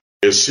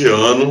 Esse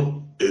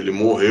ano ele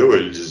morreu,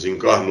 ele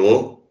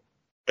desencarnou.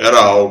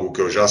 Era algo que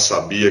eu já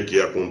sabia que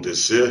ia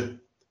acontecer,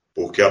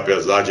 porque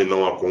apesar de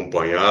não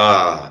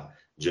acompanhar,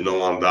 de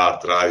não andar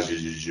atrás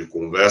de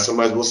conversa,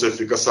 mas você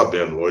fica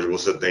sabendo. Hoje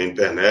você tem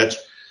internet,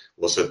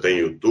 você tem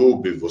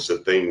YouTube, você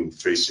tem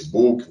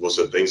Facebook,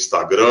 você tem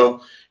Instagram,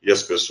 e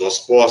as pessoas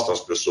postam,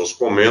 as pessoas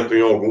comentam, e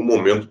em algum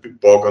momento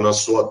pipoca na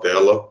sua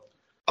tela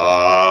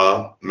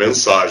a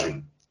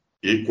mensagem.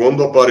 E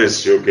quando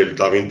apareceu que ele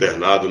estava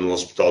internado no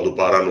Hospital do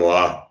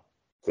Paranoá,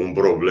 com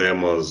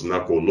problemas na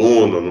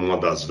coluna, numa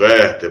das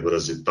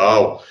vértebras e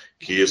tal,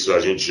 que isso a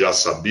gente já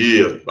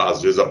sabia,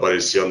 às vezes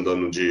aparecia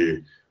andando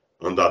de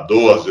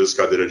andador, às vezes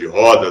cadeira de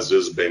roda, às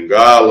vezes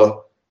bengala,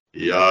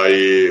 e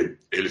aí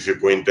ele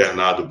ficou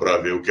internado para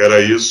ver o que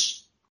era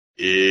isso,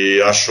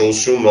 e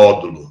achou-se um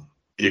nódulo.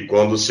 E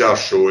quando se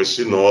achou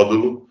esse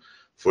nódulo,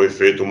 foi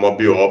feita uma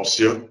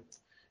biópsia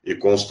e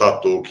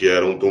constatou que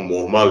era um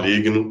tumor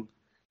maligno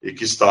e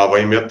que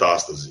estava em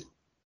metástase.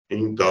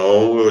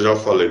 Então eu já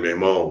falei, meu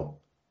irmão,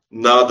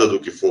 nada do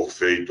que for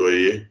feito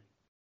aí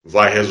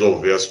vai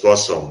resolver a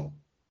situação.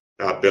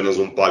 É apenas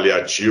um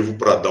paliativo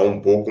para dar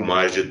um pouco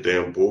mais de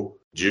tempo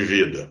de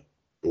vida.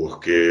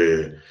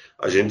 Porque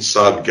a gente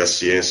sabe que a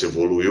ciência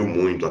evoluiu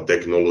muito, a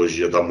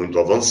tecnologia está muito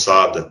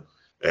avançada.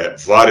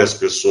 Várias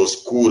pessoas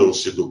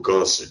curam-se do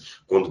câncer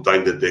quando está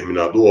em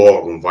determinado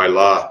órgão, vai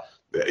lá,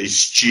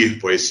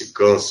 extirpa esse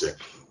câncer,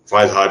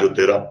 faz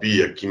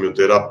radioterapia,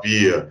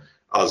 quimioterapia,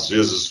 às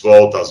vezes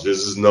volta, às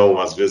vezes não,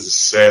 às vezes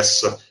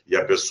cessa e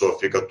a pessoa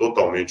fica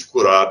totalmente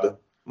curada,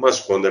 mas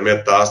quando é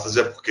metástase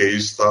é porque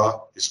isso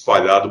está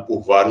espalhado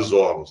por vários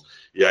órgãos,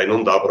 e aí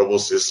não dá para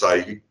você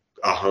sair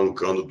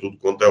arrancando tudo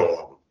quanto é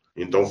órgão.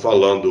 Então,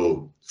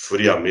 falando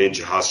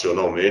friamente,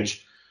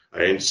 racionalmente,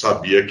 a gente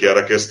sabia que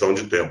era questão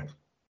de tempo.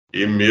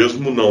 E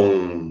mesmo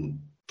não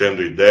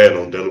tendo ideia,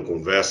 não tendo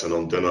conversa,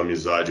 não tendo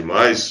amizade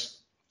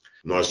mais,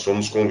 nós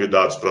fomos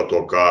convidados para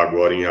tocar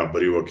agora em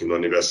abril aqui no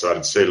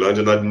aniversário de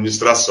Ceilândia na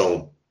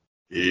administração.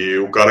 E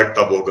o cara que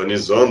estava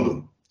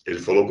organizando, ele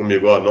falou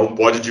comigo, não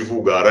pode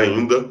divulgar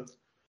ainda,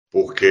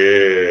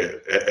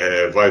 porque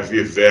vai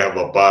vir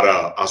verba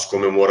para as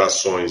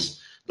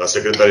comemorações da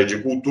Secretaria de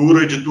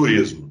Cultura e de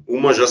Turismo.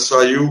 Uma já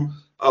saiu,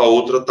 a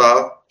outra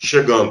está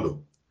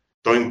chegando.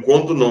 Então,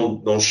 enquanto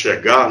não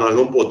chegar, nós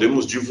não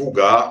podemos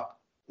divulgar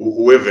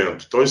o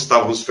evento. Então,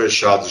 estávamos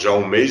fechados já há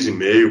 1 mês e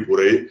meio por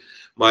aí,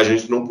 mas a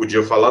gente não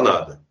podia falar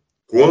nada.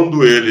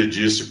 Quando ele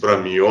disse para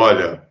mim,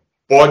 olha,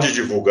 pode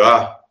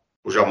divulgar,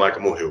 o Jamaica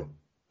morreu.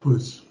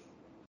 Pois.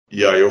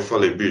 E aí eu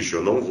falei, bicho,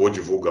 eu não vou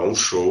divulgar um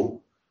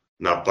show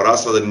na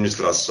Praça da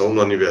Administração,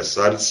 no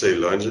aniversário de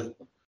Ceilândia,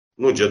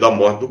 no dia da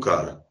morte do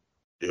cara.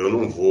 Eu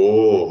não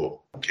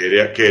vou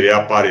querer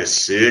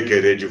aparecer,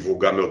 querer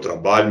divulgar meu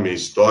trabalho, minha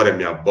história,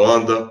 minha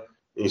banda,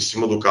 em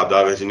cima do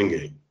cadáver de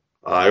ninguém.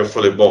 Aí eu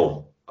falei,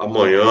 bom,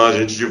 amanhã a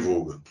gente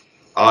divulga.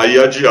 Aí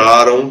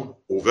adiaram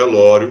o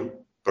velório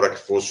para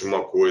que fosse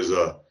uma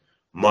coisa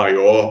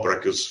maior, para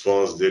que os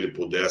fãs dele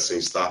pudessem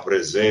estar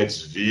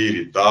presentes, vir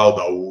e tal,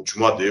 dar o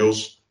último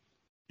adeus.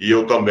 E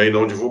eu também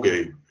não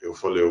divulguei. Eu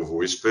falei, eu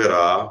vou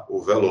esperar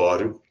o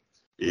velório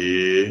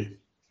e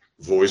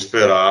vou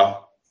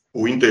esperar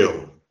o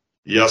enterro.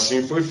 E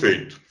assim foi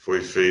feito.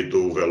 Foi feito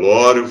o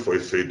velório, foi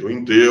feito o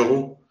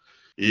enterro,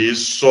 e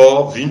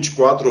só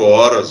 24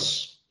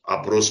 horas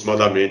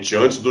aproximadamente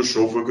antes do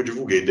show foi que eu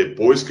divulguei.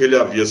 Depois que ele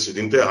havia sido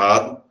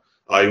enterrado,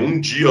 aí um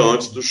dia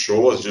antes do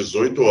show, às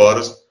 18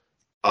 horas,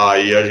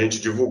 aí a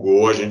gente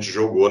divulgou, a gente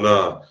jogou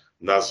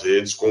nas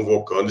redes,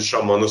 convocando e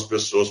chamando as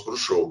pessoas para o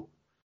show.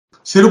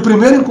 Seria o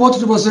primeiro encontro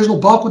de vocês no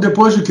palco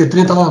depois de quê?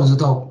 30 anos,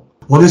 então?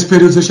 Ou nesse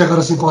período vocês chegaram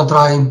a se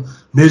encontrar,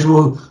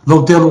 mesmo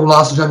não tendo um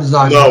laço de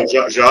amizade? Não,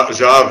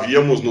 já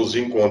havíamos nos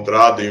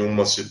encontrado em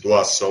uma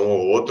situação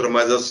ou outra,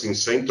 mas assim,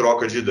 sem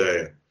troca de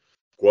ideia.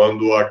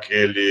 Quando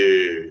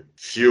aquele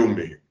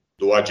filme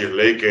do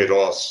Adirley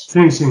Queiroz,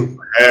 sim.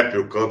 Rap,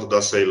 O Canto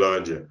da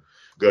Ceilândia,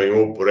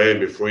 ganhou o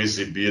prêmio, foi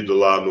exibido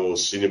lá no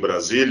Cine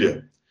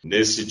Brasília,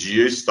 nesse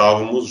dia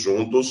estávamos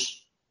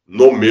juntos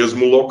no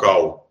mesmo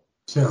local.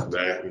 Certo.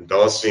 Né?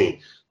 Então, assim...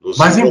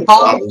 Mas em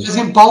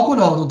palco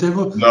não teve...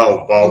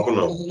 Não, palco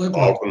não.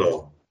 Palco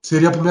não.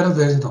 Seria a primeira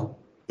vez, então.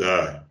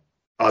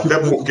 Até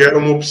porque era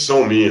uma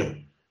opção minha.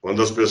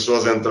 Quando as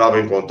pessoas entravam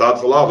em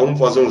contato, falavam, vamos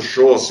fazer um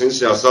show assim,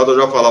 sem assado,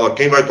 eu já falava,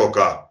 quem vai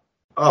tocar?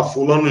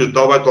 Fulano de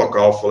tal vai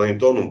tocar. Eu falei,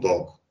 então eu não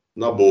toco.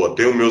 Na boa,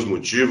 tenho meus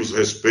motivos,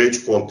 respeite,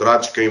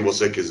 contrate quem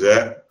você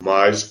quiser,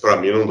 mas pra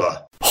mim não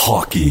dá.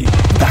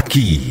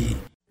 Rockdaqui.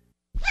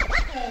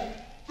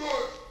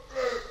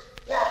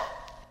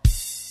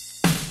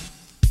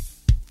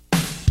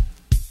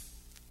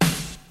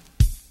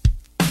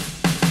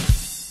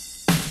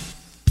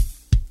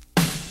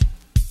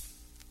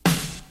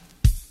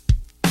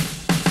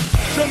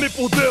 Chame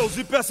por Deus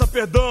e peça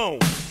perdão.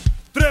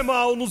 Trema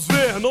ao nos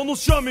ver, não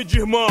nos chame de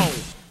irmão.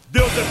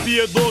 Deus é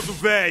piedoso,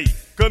 véi.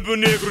 Câmbio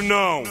Negro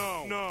não.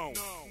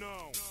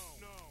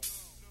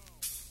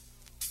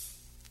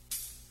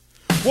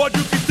 O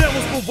ódio que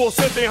temos por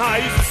você tem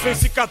raízes, sem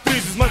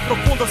cicatrizes mais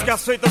profundas que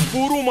aceitas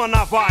por uma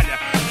navalha.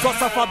 Sua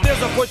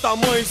safadeza foi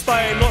tamanha,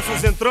 está em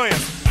nossas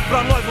entranhas.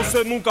 Pra nós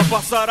você nunca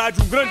passará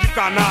de um grande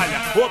canalha.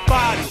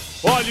 Otário,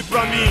 olhe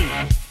pra mim.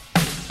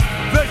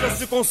 Veja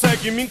se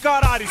consegue me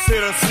encarar e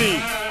ser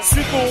assim.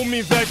 Sinto uma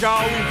inveja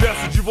ao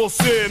inverso de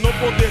você. Não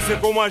poder ser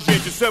como a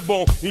gente, isso é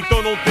bom,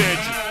 então não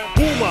tente.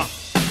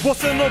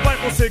 Você não vai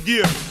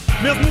conseguir.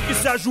 Mesmo que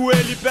se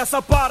ajoelhe e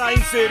peça para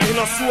inserir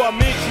na sua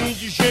mente um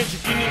indigente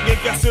que ninguém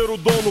quer ser o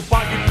dono.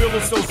 Pague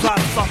pelos seus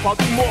atos,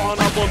 safado, e morra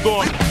no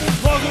abandono.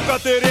 Nós nunca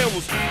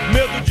teremos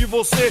medo de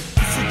você,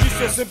 que se diz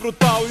ser sempre o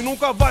tal e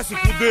nunca vai se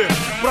fuder.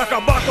 Pra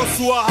acabar com a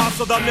sua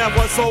raça, da minha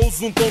voz só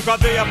uso um tom.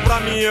 Cadeia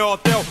pra mim é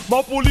hotel,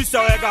 mal polícia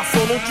é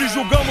garçom. Não te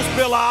julgamos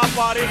pela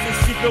aparência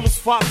e sim pelos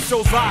fatos,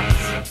 seus atos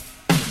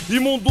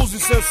imundos e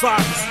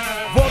sensatos.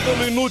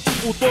 Vândalo inútil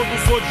por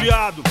todos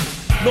odiado.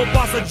 Não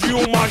passa de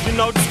um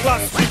marginal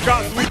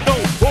desclassificado. Então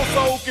ouça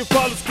o que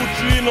falo,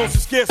 escute e não se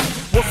esqueça.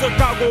 Você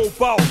cagou o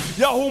pau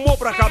e arrumou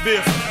pra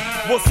cabeça.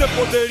 Você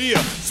poderia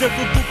ser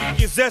tudo o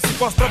que quisesse,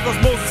 com as próprias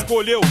mãos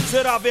escolheu.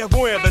 Será a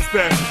vergonha da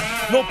espécie.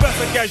 Não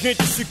peça que a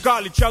gente se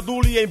cale, te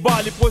adule e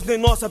embale, pois nem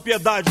nossa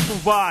piedade tu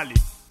vale.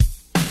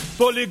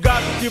 Tô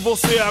ligado que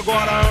você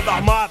agora anda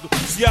armado,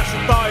 se acha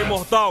tal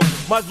imortal,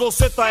 mas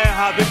você tá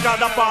errado em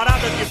cada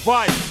parada que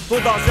faz,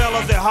 todas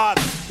elas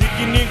erradas e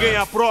que ninguém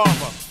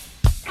aprova.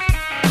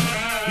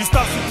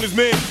 Está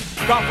simplesmente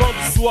cavando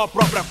sua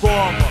própria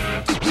cova.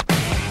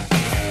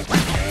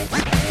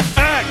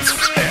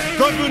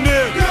 Câmbio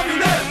Negro,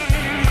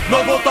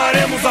 não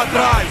voltaremos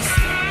atrás.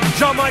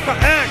 Jamaica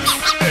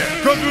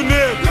Câmbio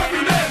Negro,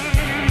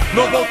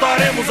 não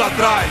voltaremos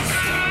atrás.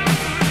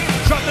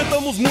 Já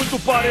tentamos muito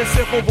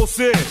parecer com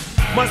você,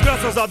 mas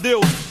graças a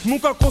Deus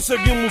nunca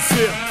conseguimos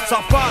ser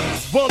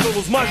safados,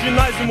 vândalos,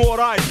 marginais e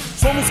morais.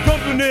 Somos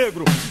Câmbio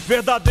Negro,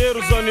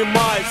 verdadeiros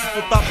animais. Se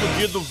tu tá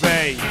fudido,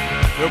 véi,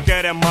 eu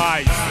quero é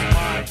mais.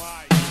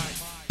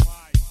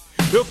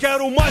 Eu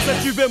quero mais é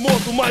te ver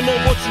morto, mas não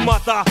vou te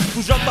matar.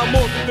 Tu já tá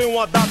morto, tem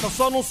uma data,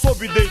 só não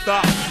soube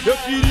deitar. Eu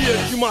queria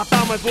te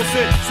matar, mas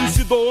você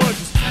suicidou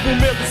antes. Com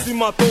medo se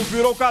matou,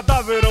 virou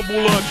cadáver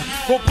ambulante.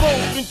 Comprou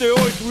um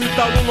 38 e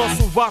tá no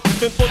nosso vácuo.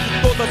 Tentou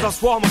de todas as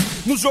formas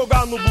nos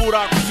jogar no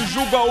buraco. Se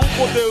julga o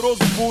poderoso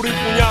por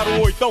empunhar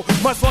o oitão.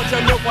 Mais forte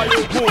é meu pai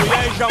Ogum, e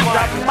aí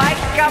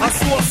Jamaica. A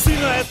sua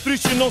sina é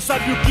triste, não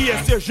sabe o que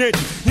é ser gente.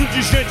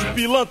 Indigente,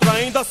 pilantra,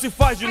 ainda se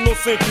faz de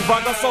inocente.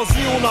 Vaga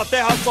sozinho na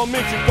terra,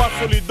 somente com a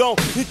solidão.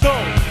 Então,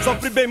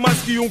 sofre bem mais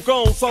que um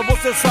cão. Só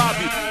você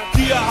sabe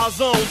que a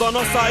razão da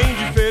nossa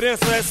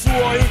indiferença é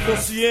sua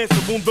inconsciência,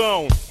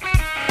 bundão.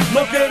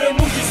 Não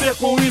queremos dizer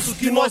com isso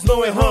que nós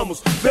não erramos.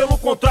 Pelo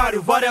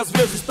contrário, várias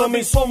vezes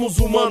também somos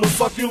humanos.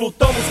 Só que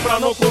lutamos pra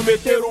não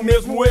cometer o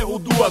mesmo erro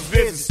duas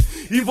vezes.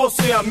 E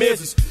você há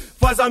meses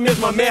faz a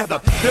mesma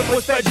merda,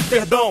 depois pede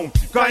perdão,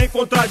 cai em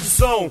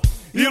contradição.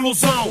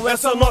 Ilusão,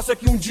 essa nossa é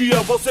que um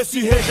dia você se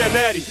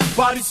regenere,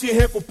 pare e se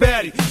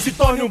recupere, se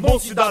torne um bom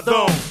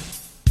cidadão.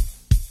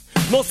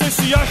 Não sei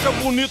se acha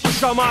bonito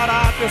chamar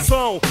a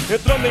atenção,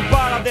 entrando em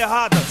parada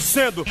errada,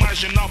 sendo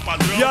marginal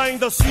padrão. E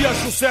ainda se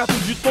acha o certo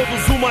de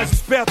todos o mais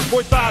esperto,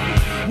 coitado,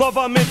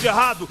 novamente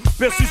errado.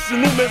 Persiste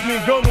no mesmo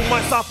engano,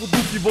 mais safo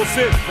do que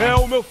você é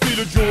o meu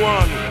filho de 1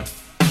 ano.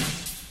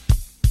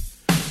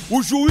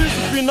 O juízo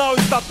final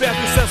está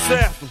perto, isso é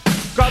certo.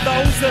 Cada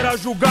um será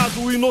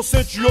julgado,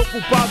 inocente ou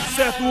culpado,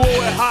 certo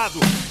ou errado.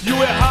 E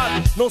o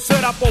errado não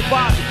será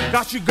poupado,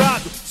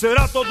 castigado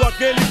será todo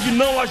aquele que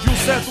não agiu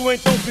certo,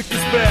 então fique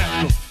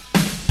esperto.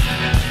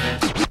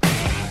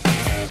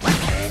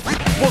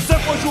 Você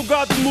foi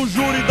julgado no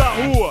júri da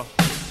rua,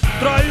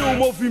 traiu o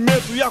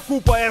movimento e a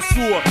culpa é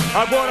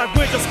sua. Agora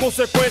aguente as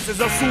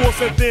consequências, a sua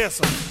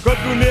sentença.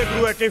 Câmbio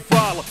Negro é quem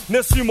fala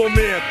nesse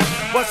momento.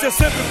 Vai ser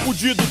sempre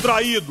fudido,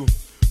 traído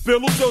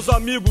pelos seus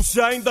amigos,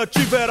 se ainda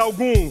tiver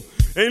algum.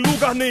 Em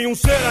lugar nenhum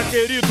será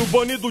querido,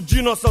 banido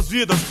de nossas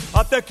vidas,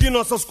 até que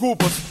nossas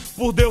culpas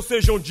por Deus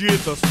sejam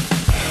ditas.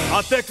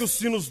 Até que os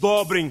sinos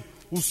dobrem,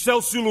 o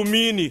céu se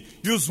ilumine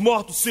e os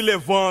mortos se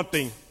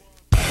levantem.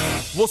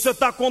 Você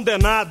tá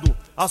condenado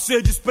a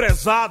ser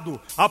desprezado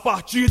a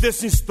partir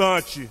desse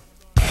instante.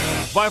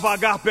 vai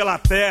vagar pela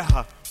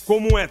terra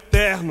como um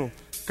eterno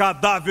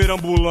cadáver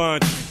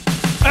ambulante.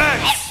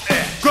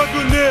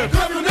 Câmbio Negro,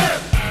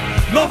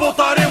 não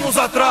voltaremos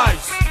atrás.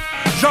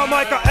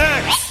 Jamaica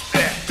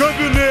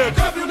Câmbio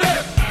Negro,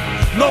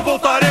 não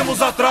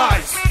voltaremos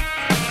atrás.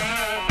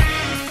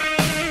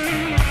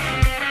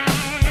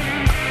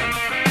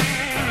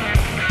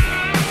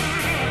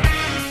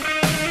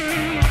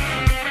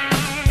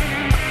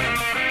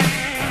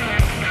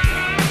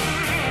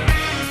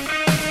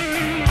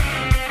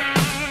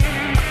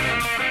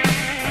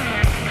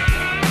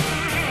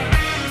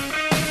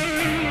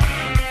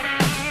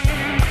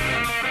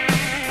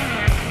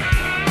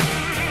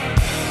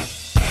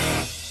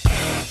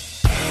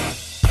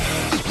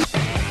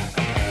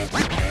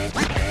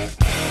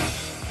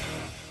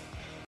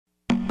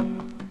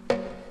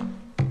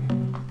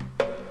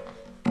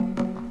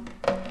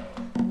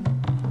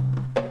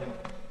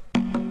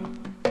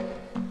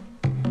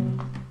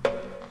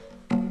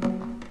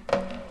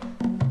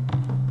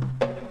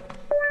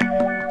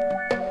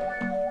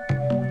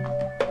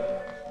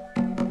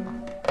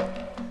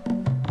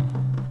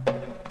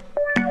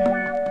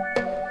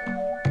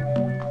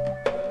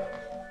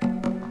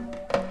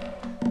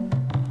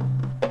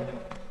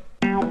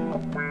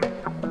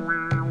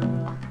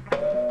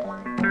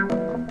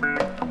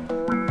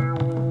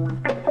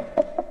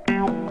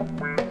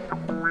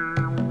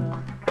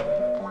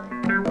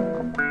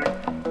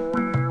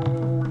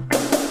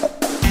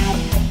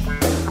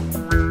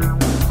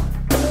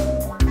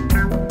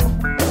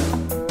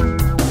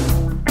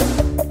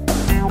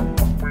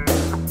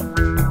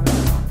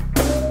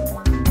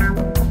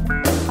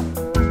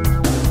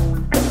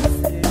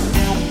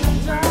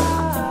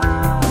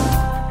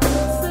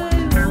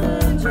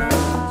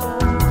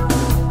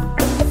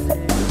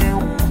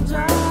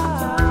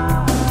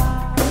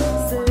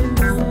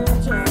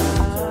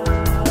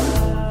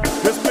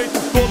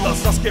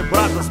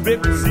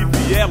 Becos e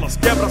vielas,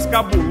 quebras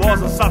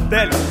cabulosas,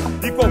 satélites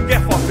e qualquer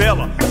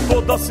favela.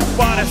 Todas se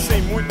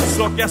parecem muito,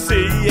 só que a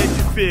CI é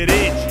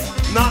diferente.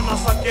 Na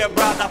nossa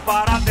quebrada a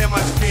parada é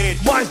mais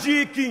quente. Mais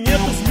de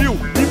 500 mil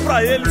e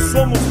pra eles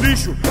somos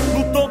lixo,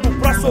 lutando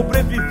pra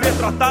sobreviver,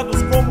 tratados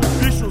como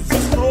bichos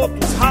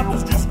escrotos,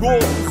 ratos de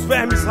esgotos,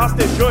 vermes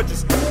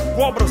rastejantes,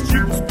 cobras,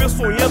 tigres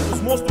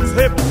peçonhentos, monstros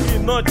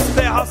repugnantes,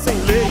 terra sem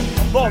lei,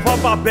 Nova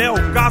Babel,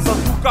 casa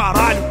do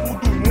caralho, cu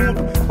do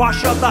mundo,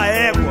 baixa da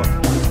égua.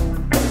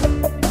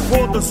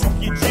 Foda-se o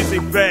que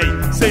dizem, véi,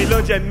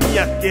 Ceilândia é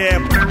minha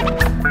quebra.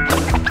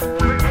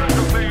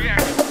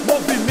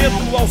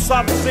 Movimento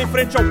alçados em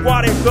frente ao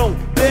quarentão,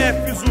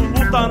 DFs o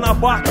luta na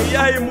barca, e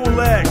aí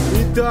moleque?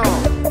 Então,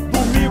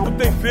 domingo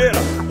tem feira,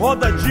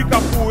 roda de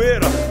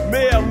capoeira,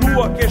 meia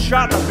lua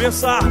queixada,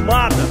 benção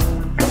armada,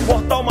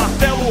 mortal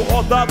martelo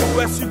rodado,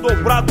 S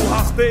dobrado,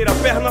 rasteira,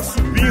 perna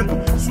subindo,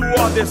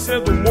 suor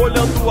descendo,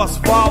 molhando o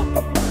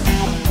asfalto,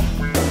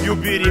 e o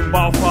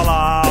birimbau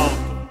fala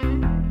alto.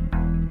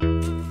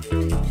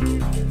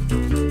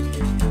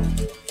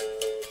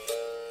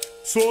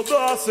 Sou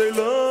da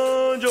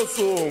Ceilândia, eu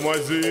sou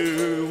mais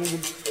eu.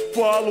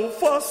 Falo,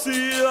 faço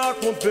e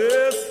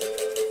aconteço.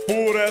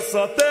 Por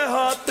essa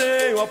terra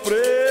tenho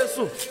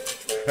apreço.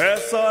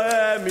 Essa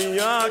é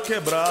minha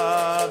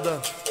quebrada.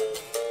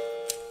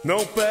 Não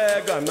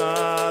pega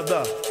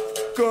nada.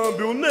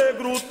 Câmbio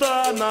Negro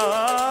tá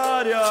na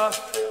área,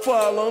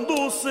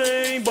 falando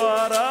sem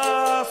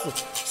embaraço.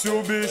 Se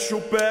o bicho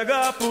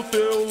pega pro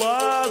teu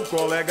lado,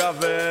 colega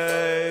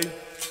véi,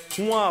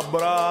 um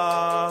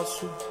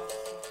abraço.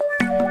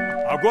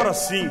 Agora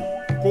sim,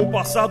 com o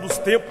passar dos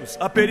tempos,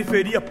 a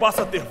periferia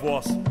passa a ter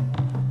voz.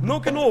 Não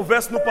que não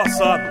houvesse no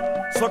passado,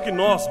 só que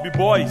nós,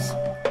 b-boys,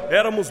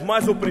 éramos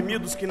mais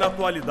oprimidos que na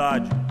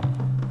atualidade.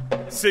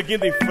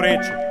 Seguindo em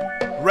frente,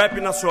 rap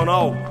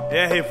nacional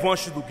é a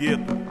revanche do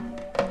gueto.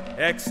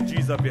 X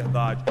diz a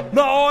verdade.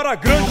 Na hora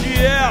grande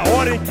é a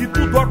hora em que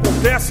tudo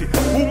acontece.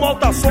 O mal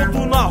tá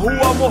solto na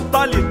rua, a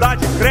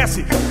mortalidade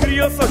cresce.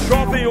 Criança,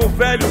 jovem ou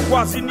velho,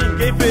 quase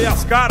ninguém vê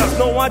as caras.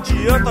 Não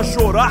adianta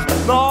chorar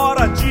na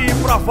hora de ir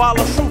pra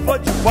vala. Chuva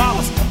de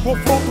balas,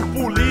 confronto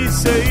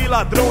polícia e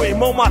ladrão,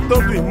 irmão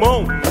matando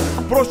irmão.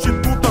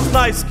 Prostitutas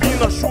na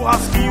esquina,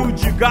 churrasquinho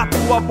de gato,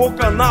 a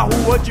boca na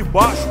rua de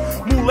baixo.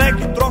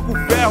 Moleque troca o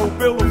ferro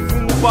pelo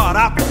fumo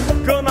barato.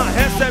 Cana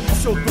recebe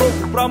seu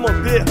troco pra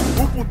manter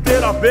o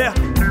puteiro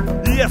aberto.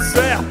 E é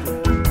certo,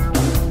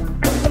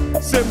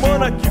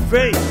 semana que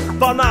vem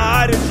tá na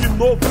área de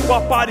novo,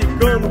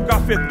 paparicando,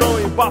 cafetão,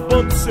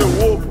 embabando seu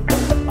ovo.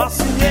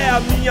 Assim é a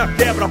minha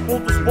quebra,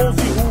 pontos bons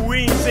e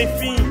ruins.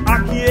 Enfim,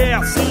 aqui é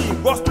assim,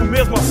 gosto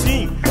mesmo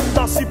assim.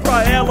 Nasci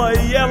pra ela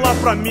e ela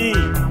pra mim.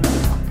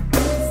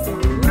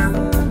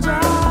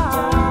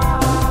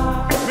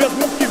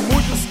 Mesmo que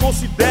muitos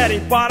considerem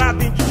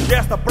parada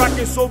indigesta, pra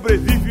quem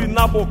sobrevive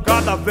na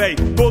bocada, véi,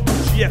 todo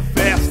dia é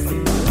festa.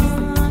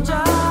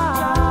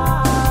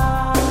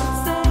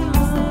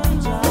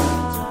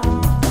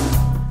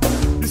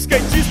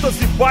 Skatistas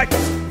e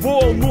bikers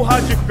voam no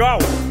radical,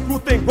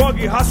 curtem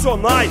gog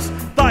racionais,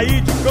 tá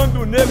aí de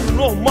câmbio negro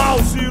normal,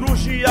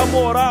 cirurgia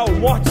moral,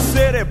 morte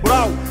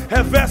cerebral,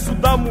 reverso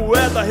da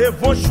moeda,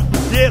 revanche do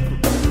gueto.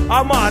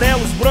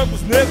 amarelos,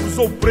 brancos, negros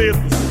ou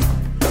pretos.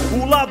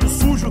 O lado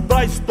sujo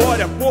da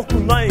história, porco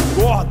na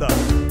engorda.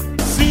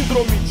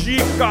 Síndrome de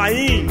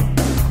Caim,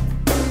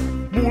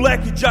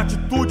 moleque de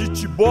atitude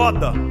te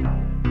boda.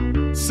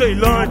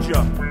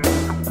 Ceilândia,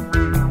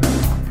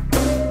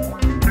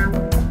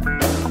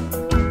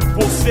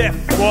 você é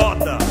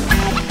foda.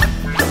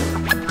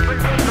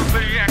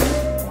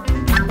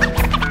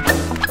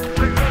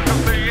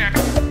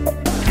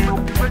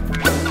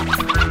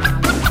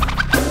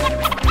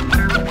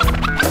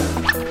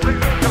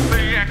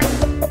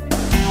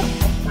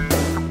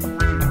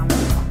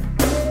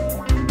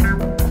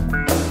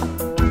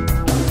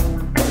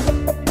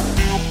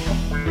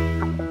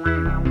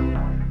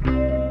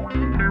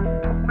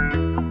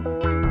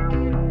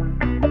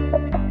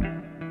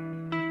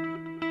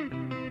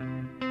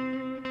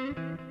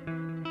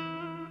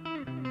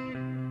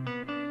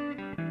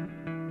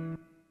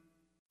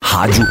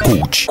 Rádio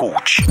Cult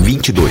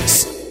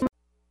 22.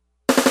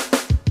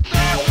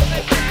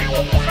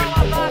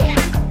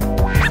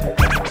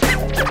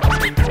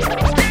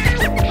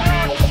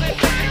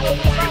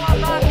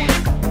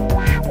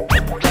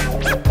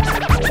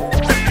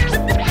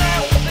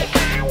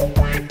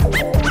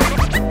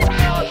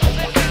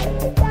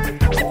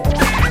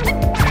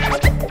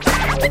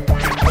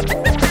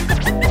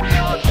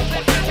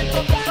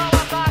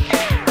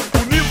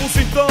 Unimos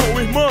então,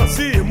 irmãs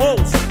e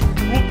irmãos,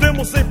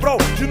 lutemos em prol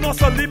de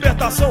nossa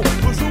libertação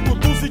do jugo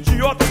dos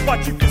idiotas,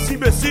 patifes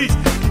imbecis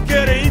que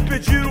querem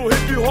impedir o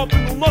hip hop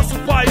no nosso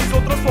país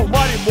ou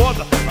transformar em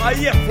moda.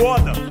 Aí é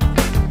foda.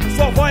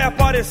 Só vai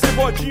aparecer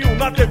modinho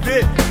na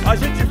TV. A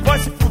gente vai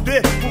se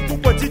fuder por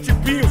culpa de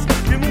tipinhos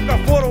que nunca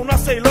foram na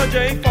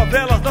Ceilândia, em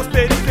favelas das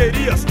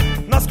periferias,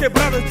 nas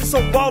quebradas de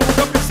São Paulo,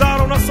 nunca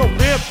pisaram na São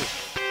Bento,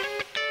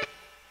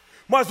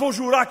 mas vou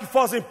jurar que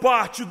fazem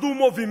parte do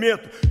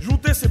movimento.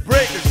 Juntem-se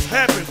breakers,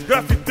 rappers,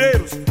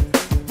 grafiteiros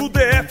do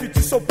DF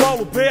de São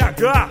Paulo,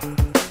 BH,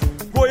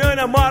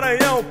 Goiânia,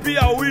 Maranhão,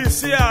 Piauí,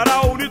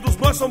 Ceará. Unidos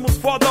nós somos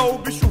foda, o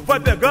bicho vai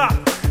pegar.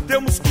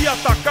 Temos que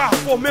atacar,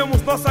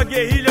 formemos nossa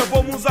guerrilha,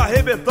 vamos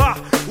arrebentar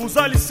os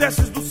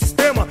alicerces do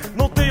sistema.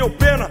 Não tenham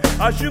pena,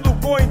 agindo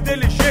com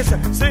inteligência,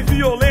 sem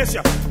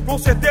violência. Com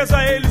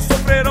certeza eles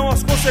sofrerão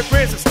as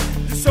consequências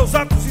de seus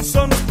atos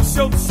insanos,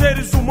 pseudo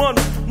seres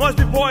humanos. Nós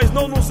b-boys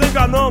não nos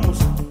enganamos,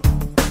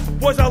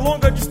 pois a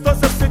longa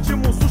distância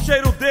sentimos o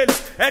cheiro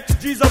deles. X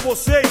diz a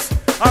vocês,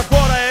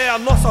 agora é a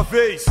nossa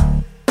vez.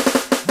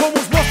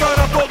 Vamos mostrar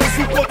a todos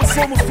o quanto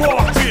somos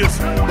fortes.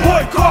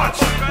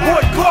 Boicote,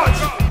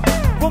 boicote.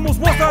 Vamos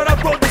mostrar a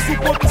todos o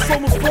quanto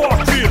somos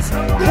fortes.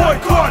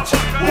 Boicote,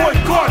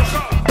 boicote.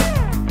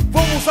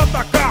 Vamos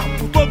atacar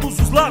por todos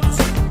os lados,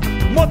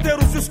 manter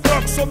os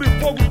escroques sob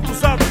fogo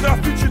cruzado.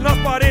 Grafite nas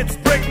paredes,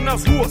 break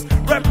nas ruas,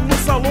 rap nos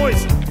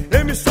salões,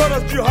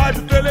 emissoras de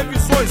rádio,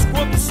 televisões.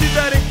 Quando se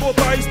derem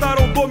conta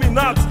estarão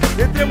dominados.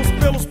 Entremos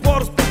pelos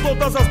poros, por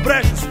todas as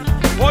brechas.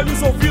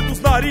 Olhos, ouvidos,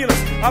 narinas,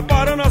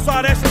 aparando as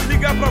arestas.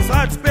 Ligar pras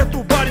rádios,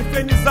 perturbar,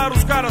 infernizar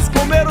os caras.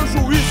 Comer o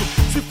juízo,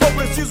 se for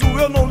preciso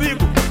eu não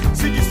ligo.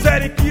 Se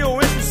disserem que eu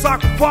encho o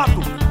saco,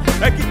 fato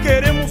é que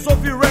queremos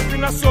ouvir rap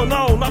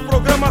nacional na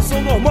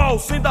programação normal,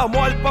 sem dar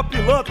mole pra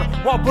pilantra.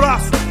 Um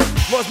abraço,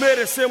 nós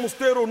merecemos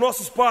ter o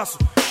nosso espaço.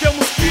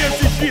 Temos que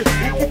exigir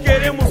o que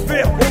queremos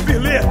ver, ouvir,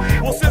 ler.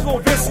 Vocês vão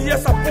ver se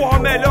essa porra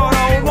melhora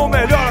ou não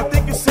melhora.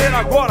 Tem que ser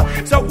agora.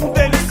 Se algum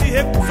deles se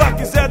recusar,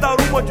 quiser dar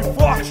uma de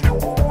forte,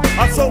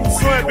 a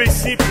solução é bem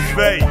simples,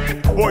 véi.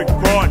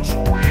 Boicote.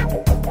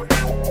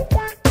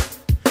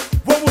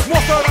 Vamos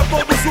mostrar a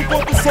todos o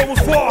quanto somos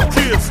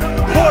fortes.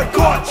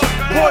 Boicote,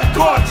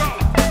 boicote.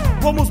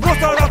 Vamos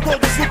mostrar a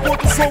todos o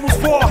quanto somos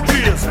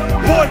fortes.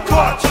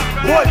 Boicote,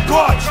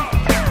 boicote.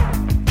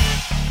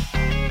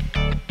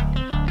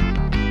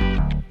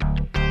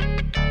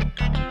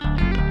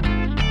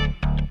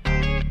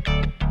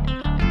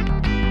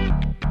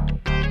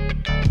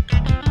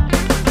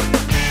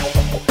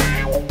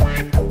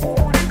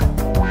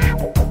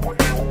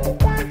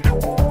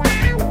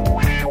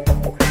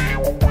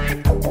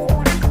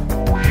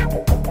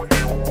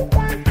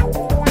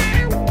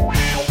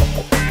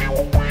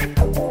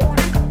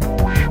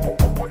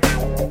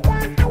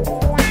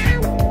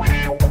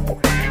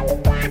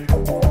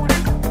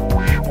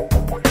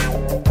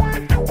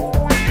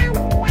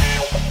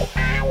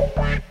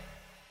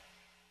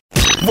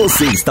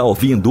 Você está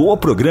ouvindo o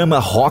programa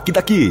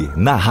Rockdaqui,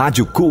 na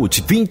Rádio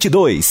Cult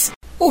 22.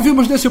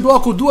 Ouvimos nesse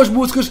bloco duas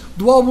músicas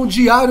do álbum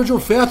Diário de um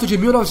Feto de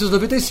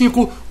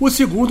 1995, o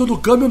segundo do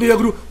Câmbio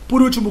Negro,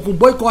 por último com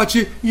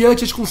Boicote e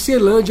antes com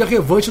Ceilândia,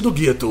 Revanche do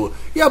Gueto.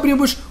 E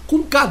abrimos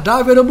com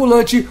Cadáver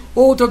Ambulante,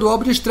 outra do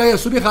álbum de estreia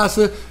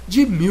Sub-Raça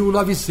de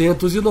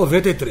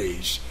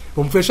 1993.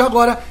 Vamos fechar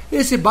agora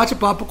esse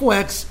bate-papo com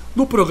X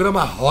no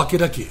programa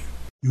Rockdaqui.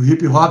 E o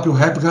hip hop e o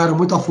rap ganharam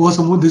muita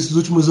força muito nesses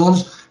últimos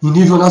anos, em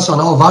nível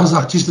nacional, vários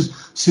artistas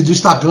se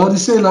destacando, e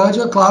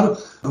Ceilândia, claro,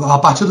 a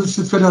partir do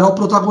Distrito Federal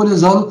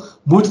protagonizando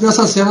muito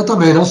dessa cena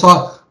também, não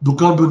só do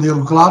Câmbio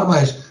Negro, claro,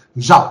 mas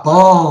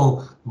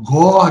Japão,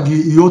 GOG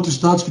e outros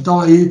tantos que estão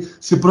aí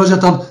se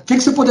projetando. O que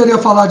você poderia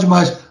falar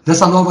demais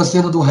dessa nova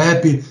cena do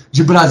rap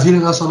de Brasília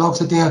Nacional que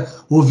você tenha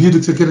ouvido,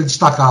 que você queira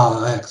destacar,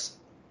 Alex?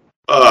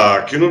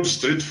 Aqui no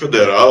Distrito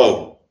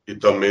Federal e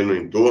também no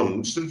entorno,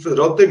 no Distrito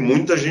Federal tem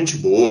muita gente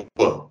boa.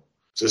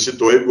 Você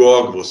citou o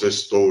GOG, você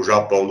citou o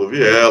Japão do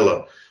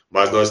Viela,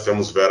 mas nós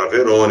temos Vera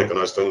Verônica,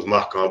 nós temos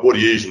Marcão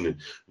Aborígene,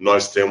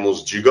 nós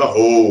temos Diga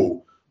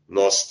Rou,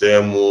 nós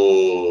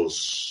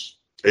temos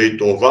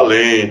Heitor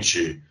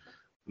Valente,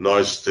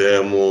 nós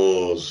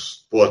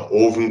temos...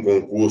 houve um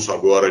concurso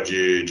agora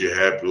de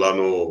rap lá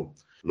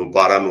no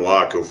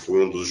Paranoá, que eu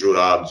fui um dos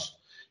jurados,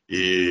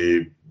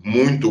 e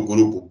muito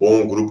grupo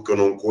bom, grupo que eu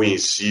não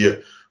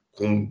conhecia,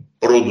 com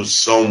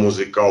produção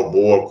musical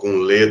boa, com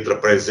letra,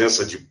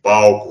 presença de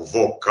palco,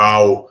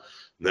 vocal,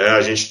 né?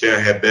 A gente tem a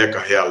Rebeca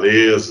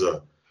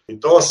Realeza.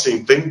 Então,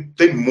 assim,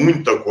 tem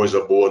muita coisa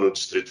boa no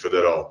Distrito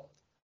Federal.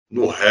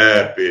 No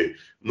rap,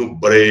 no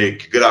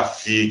break,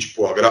 grafite,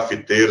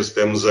 grafiteiros,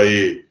 temos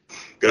aí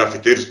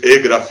grafiteiros e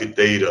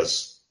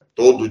grafiteiras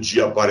todo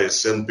dia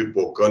aparecendo,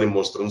 pipocando e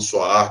mostrando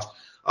sua arte,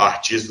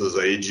 artistas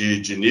aí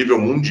de nível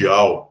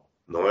mundial,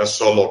 não é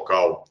só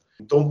local.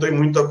 Então tem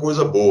muita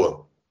coisa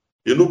boa.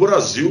 E no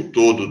Brasil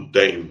todo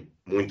tem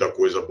muita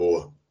coisa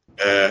boa.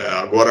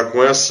 Agora,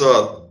 com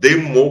essa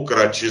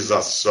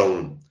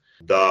democratização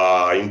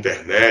da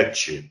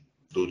internet,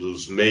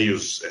 dos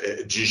meios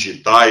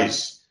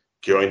digitais,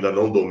 que eu ainda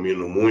não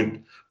domino muito,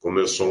 como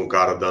eu sou um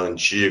cara da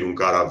antiga, um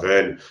cara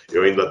velho,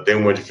 eu ainda tenho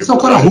uma dificuldade. Você é um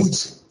cara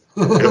roots.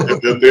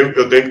 Eu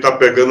tenho que estar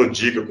pegando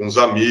dica com os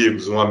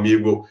amigos, um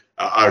amigo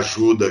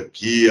ajuda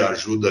aqui,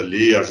 ajuda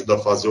ali, ajuda a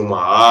fazer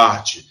uma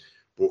arte,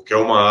 porque é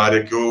uma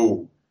área que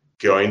eu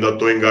ainda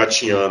estou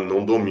engatinhando,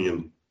 não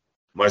domino.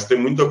 Mas tem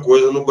muita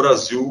coisa no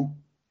Brasil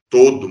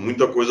todo,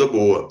 muita coisa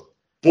boa.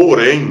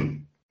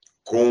 Porém,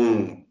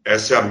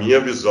 essa é a minha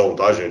visão,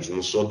 tá, gente?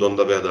 Não sou dono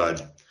da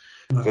verdade.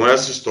 Com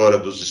essa história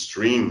dos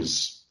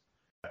streams,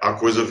 a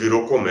coisa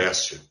virou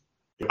comércio.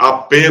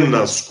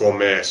 Apenas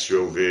comércio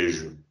eu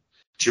vejo.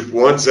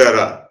 Tipo, antes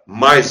era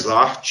mais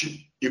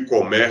arte e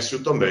comércio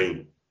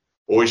também.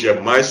 Hoje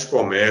é mais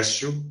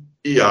comércio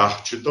e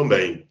arte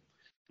também.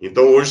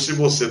 Então, hoje, se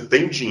você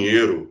tem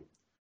dinheiro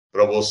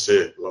para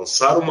você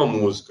lançar uma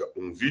música,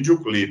 um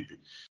videoclipe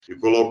e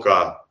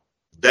colocar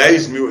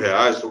 10 mil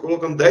reais, estou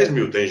colocando 10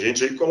 mil, tem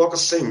gente aí que coloca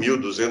 100 mil,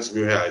 200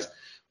 mil reais,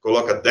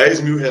 coloca 10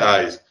 mil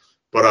reais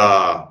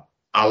para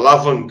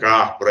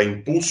alavancar, para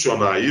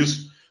impulsionar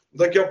isso,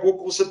 daqui a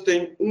pouco você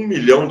tem 1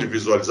 milhão de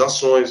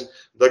visualizações,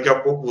 daqui a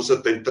pouco você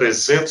tem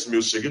 300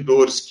 mil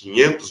seguidores,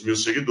 500 mil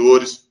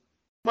seguidores,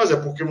 mas é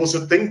porque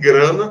você tem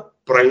grana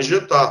para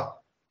injetar.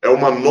 É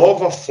uma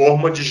nova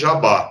forma de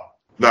jabá,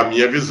 na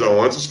minha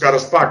visão. Antes os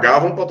caras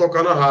pagavam para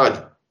tocar na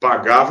rádio,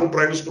 pagavam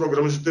para ir nos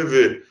programas de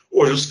TV.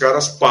 Hoje os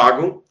caras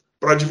pagam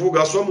para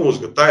divulgar sua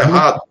música. Tá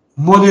errado?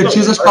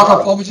 Monetiza as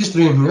plataformas de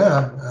streaming,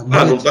 né?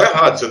 Não tá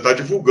errado, você está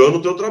divulgando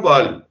o teu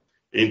trabalho.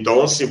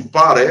 Então, assim,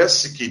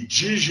 parece que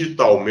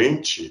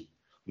digitalmente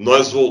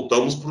nós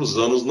voltamos para os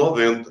anos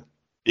 90.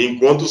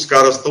 Enquanto os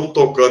caras estão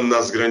tocando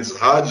nas grandes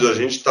rádios, a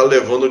gente está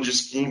levando o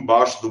disquinho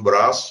embaixo do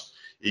braço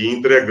e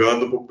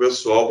entregando para o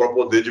pessoal para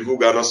poder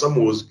divulgar nossa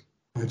música.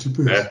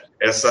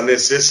 Essa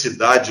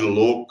necessidade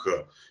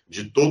louca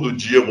de todo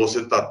dia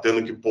você tá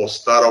tendo que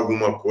postar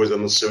alguma coisa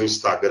no seu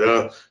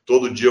Instagram,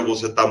 todo dia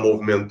você tá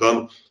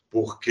movimentando,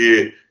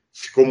 porque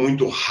ficou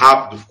muito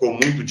rápido, ficou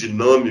muito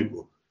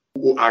dinâmico.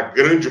 A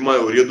grande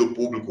maioria do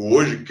público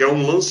hoje quer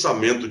um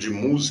lançamento de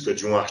música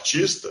de um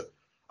artista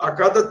a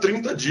cada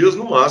 30 dias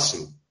no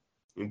máximo.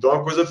 Então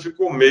a coisa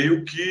ficou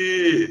meio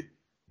que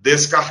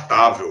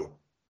descartável.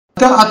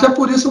 Até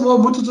por isso,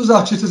 muitos dos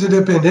artistas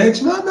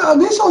independentes,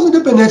 nem só os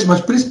independentes,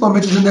 mas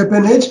principalmente os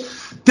independentes,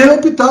 têm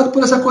optado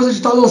por essa coisa de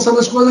estar lançando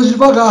as coisas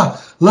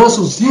devagar.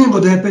 Lança um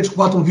single, de repente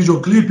bota um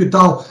videoclipe e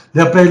tal,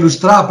 né, para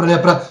ilustrar,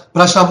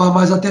 para chamar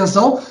mais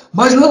atenção,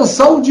 mas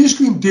lançar um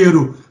disco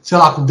inteiro, sei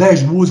lá, com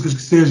 10 músicas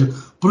que seja,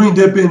 para o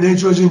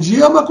independente hoje em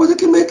dia é uma coisa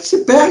que meio que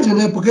se perde,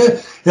 né? Porque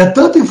é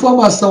tanta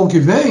informação que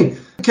vem,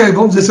 que aí,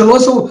 vamos dizer, você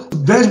lança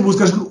 10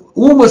 músicas,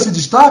 uma se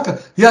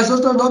destaca e as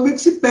outras 9 meio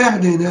que se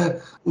perdem, né?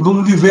 No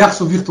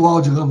universo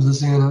virtual, digamos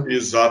assim, né?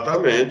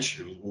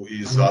 Exatamente.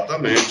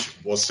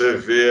 Você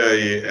vê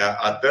aí,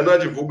 até na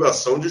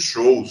divulgação de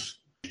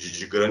shows,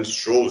 de grandes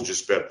shows, de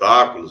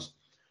espetáculos,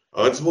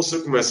 antes você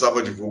começava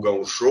a divulgar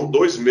um show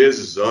 2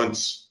 meses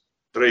antes,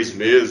 3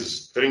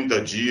 meses,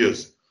 30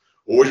 dias.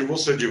 Hoje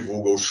você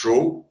divulga o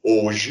show,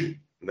 hoje,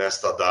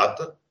 nesta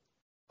data,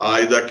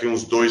 aí daqui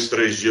uns 2,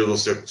 3 dias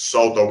você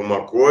solta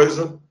alguma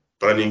coisa,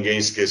 para ninguém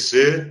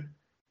esquecer,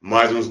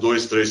 mais uns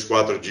 2, 3,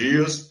 4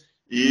 dias,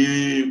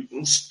 e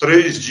uns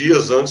 3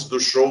 dias antes do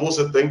show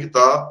você tem que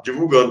estar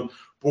divulgando,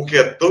 porque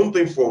é tanta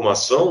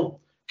informação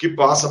que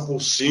passa por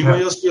cima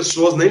e as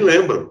pessoas nem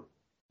lembram.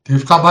 Tem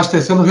que ficar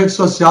abastecendo rede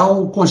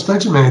social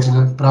constantemente,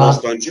 né?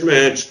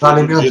 Constantemente. Para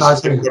alimentar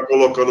isso aí. Tem que estar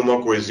colocando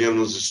uma coisinha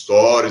nos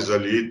stories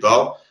ali e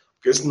tal,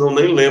 porque senão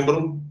nem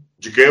lembram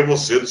de quem é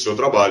você, do seu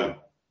trabalho.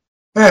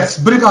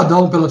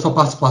 Brigadão pela sua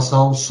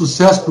participação,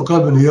 sucesso pro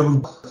Câmbio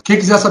Negro. Quem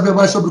quiser saber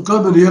mais sobre o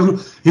Câmbio Negro,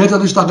 entra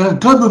no Instagram,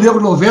 Câmbio Negro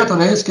 90,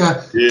 não é isso que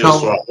é?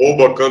 Isso,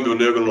 @Câmbio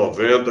Negro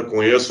 90,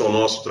 conheçam o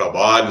nosso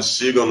trabalho,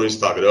 sigam no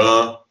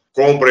Instagram,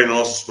 comprem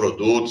nossos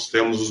produtos,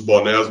 temos os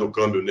bonés do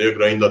Câmbio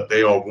Negro, ainda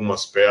tem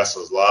algumas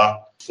peças lá,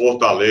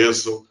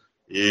 fortaleçam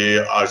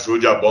e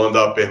ajude a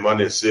banda a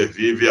permanecer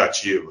viva e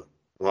ativa.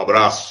 Um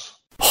abraço.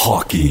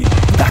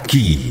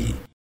 Rockdaqui.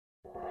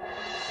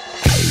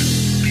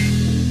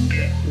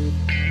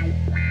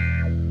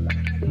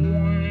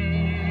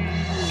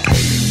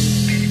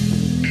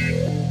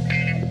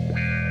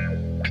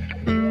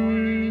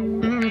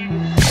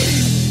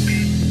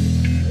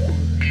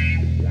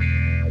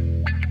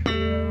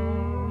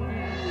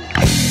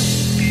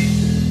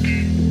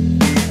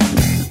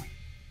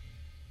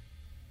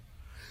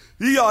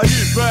 E aí,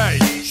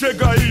 véi,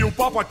 chega aí, o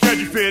papo aqui é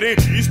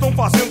diferente. Estão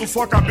fazendo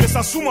sua cabeça,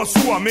 assuma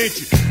sua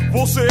mente.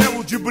 Você é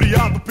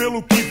ludibriado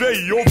pelo que vê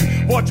e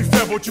ouve. Bote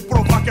fé, vou te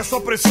provar que é só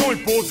pressão e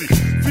pose.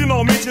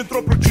 Finalmente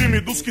entrou pro time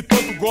dos que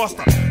tanto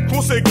gosta.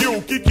 Conseguiu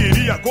o que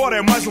queria, agora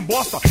é mais um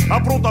bosta.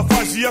 Apronta,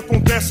 faz e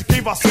acontece,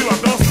 quem vacila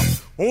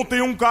dança.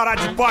 Ontem um cara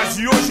de paz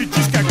e hoje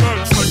diz que é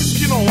gangsta. Diz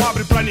que não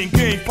abre pra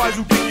ninguém, faz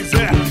o que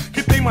quiser.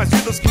 Que tem mais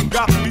vidas que um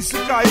gato e se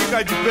cair,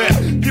 cai de pé.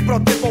 Que pra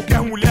ter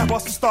qualquer mulher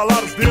basta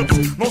estalar os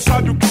dedos. Não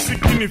sabe o que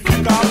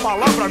significa a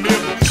palavra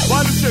medo.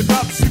 Vários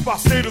chegados e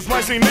parceiros,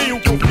 mas em nenhum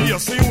confia.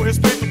 Sem o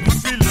respeito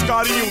dos filhos,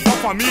 carinho da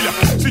família.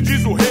 Se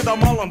diz o rei da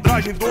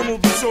malandragem, dono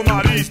do seu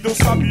nariz. Deus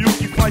sabe o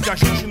que faz e a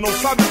gente não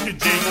sabe o que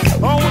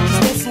diz. Aonde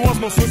estão suas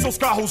mansões, seus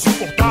carros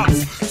importados?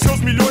 Seus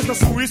milhões na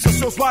Suíça,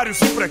 seus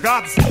vários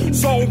empregados.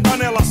 Só um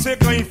canela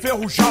seca,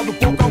 enferrujado.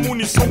 Pouca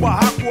munição,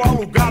 barraco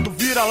alugado.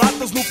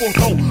 Vira-latas no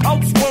portão,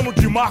 altos panos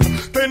de marco.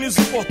 Tênis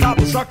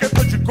importado,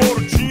 jaqueta de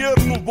couro.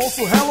 Dinheiro no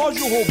bolso,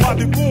 relógio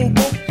roubado. E com o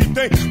pouco que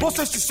tem,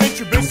 você se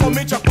sente bem.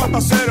 Somente a quarta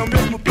série, ao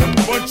mesmo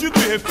tempo bandido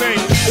e refém.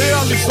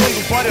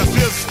 Realizando várias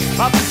vezes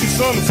atos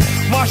insanos.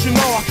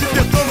 Marginal,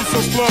 arquitetando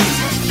seus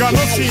planos.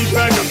 Ganância e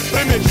inveja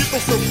premeditam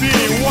seu fim.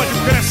 O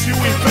ódio cresce e o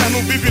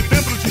inferno vive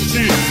dentro de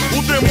ti.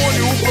 O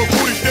demônio o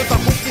procura e tenta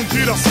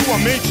confundir a sua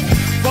mente.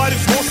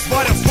 Vários rostos,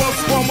 várias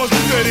vozes, formas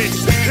diferentes.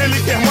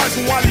 Ele quer mais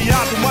um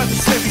aliado, mais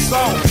um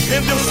serviçal.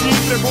 Rendeu-se e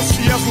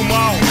entregou-se és o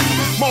mal.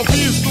 Mal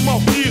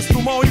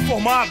visto, mal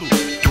informado.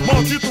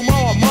 Maldito,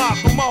 mal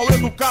amado, mal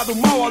educado,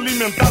 mal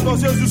alimentado.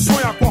 Às vezes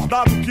sonha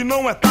acordado que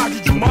não é tarde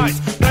demais.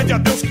 Pede a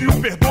Deus que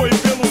o perdoe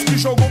pelos que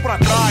jogou pra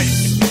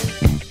trás.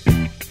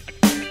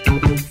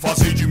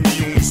 Fazei de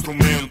mim um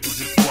instrumento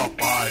de tua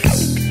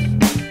paz.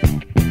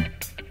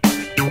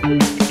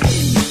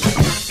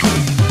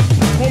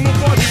 Como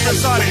pode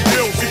pensar em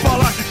Deus e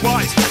falar de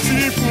paz? Se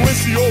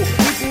influenciou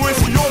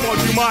mal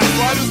demais.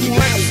 Vários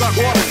moleques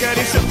agora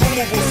querem ser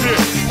como você.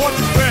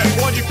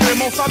 Pode crer,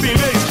 não sabem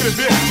ler e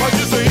escrever, mas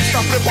dizem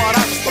estar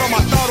preparados pra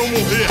matar ou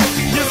morrer.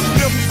 E esses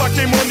deuses a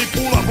quem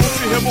manipula vão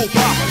se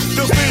revoltar.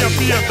 Deus tenha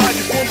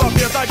piedade quando a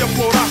verdade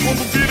aflorar.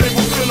 Quando virem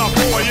você na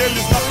boa e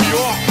eles na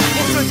pior.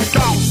 Você de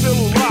carro,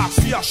 celular,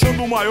 se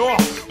achando o maior.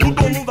 O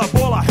dono da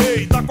bola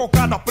rei, da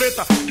cocada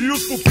preta. E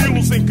os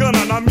pupilos em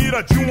cana na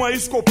mira de uma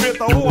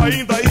escopeta. Ou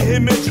ainda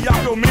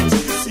irremediavelmente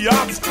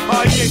viciados.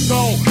 Aí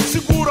então,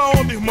 segura a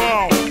onda,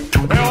 irmão.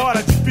 É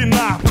hora de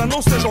pinar pra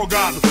não ser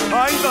jogado.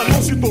 Ainda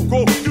não se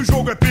tocou que o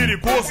jogo é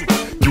perigoso.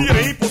 Que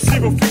é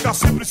impossível ficar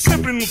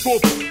sempre no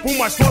topo. Por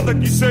mais foda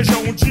que seja,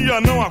 um dia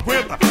não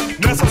aguenta.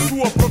 Nessa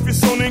sua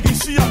profissão ninguém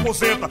se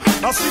aposenta.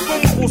 Assim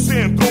como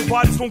você entrou,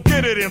 vários vão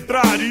querer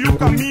entrar. E o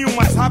caminho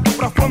mais rápido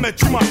pra fama é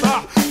te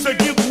matar.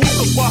 Seguindo os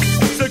seus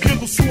passos,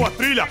 seguindo sua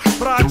trilha.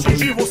 Pra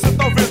atingir você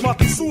talvez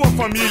mate sua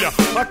família.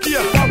 Aqui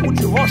é papo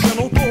de rocha,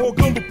 não tô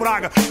rogando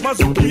praga. Mas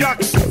o que há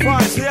que se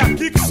faz é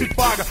aqui que se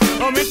paga.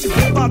 A mente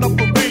voltada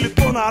pro bem lhe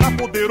tornará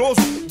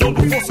poderoso,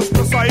 dando forças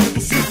pra sair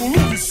do círculo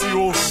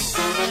vicioso.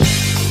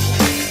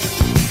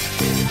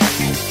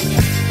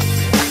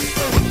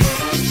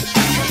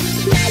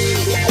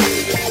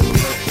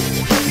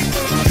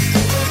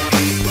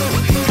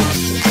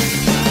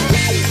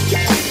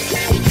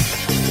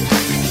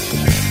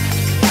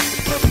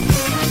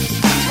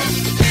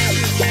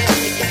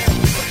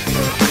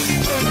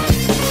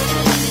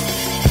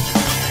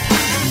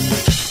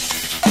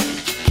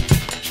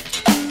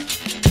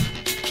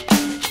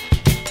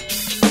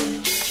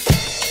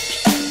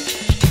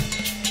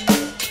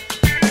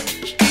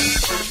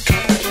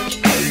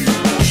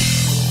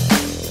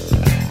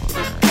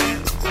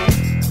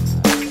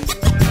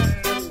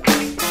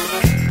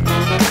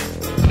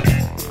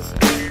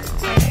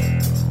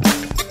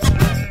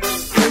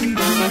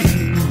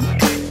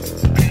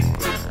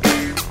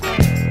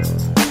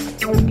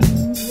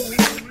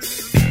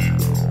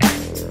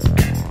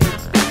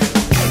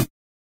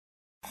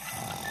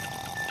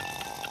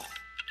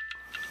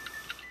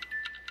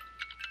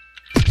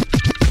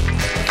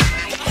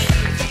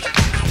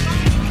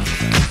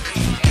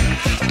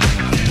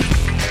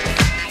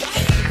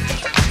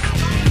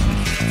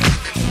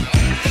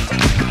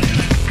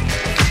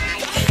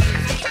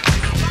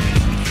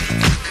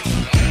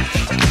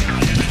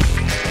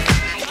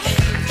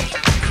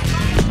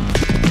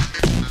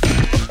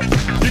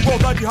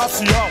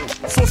 racial,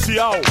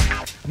 social.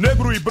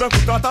 Negro e branco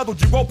tratado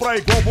de igual pra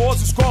igual.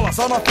 Boas escolas,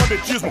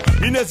 analfabetismo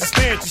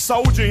inexistente.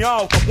 Saúde em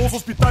alta, bons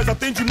hospitais,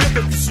 atendimento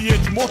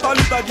eficiente.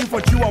 Mortalidade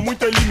infantil há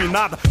muito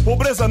eliminada.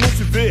 Pobreza não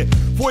se vê,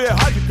 foi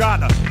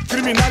erradicada.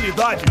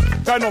 Criminalidade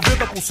cai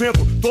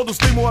 90%. Todos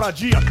têm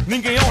moradia,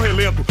 ninguém é um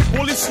relento.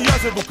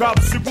 Policiais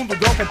educados, segundo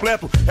grau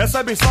completo.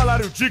 Recebem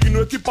salário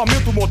digno,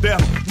 equipamento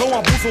moderno. Não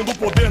abusam do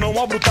poder,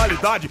 não há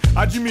brutalidade.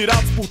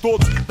 Admirados por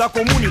todos da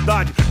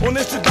comunidade.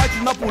 Honestidade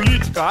na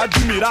política,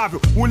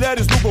 admirável.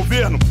 Mulheres no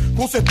governo,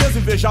 com certeza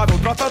invejável,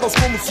 tratadas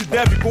como se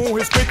deve, com o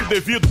respeito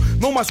devido,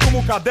 não mais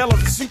como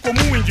cadelas e sim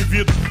como um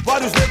indivíduo.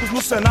 Vários negros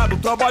no Senado,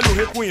 trabalho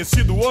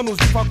reconhecido, anos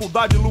de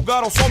faculdade,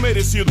 lugar ao sol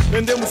merecido.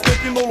 Vendemos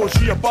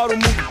tecnologia para o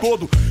mundo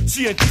todo,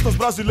 cientistas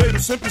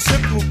brasileiros sempre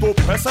no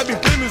topo, recebem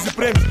prêmios e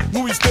prêmios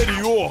no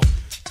exterior,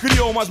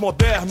 criam o mais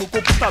moderno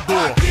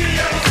computador. Aqui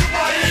é nosso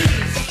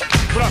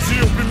país,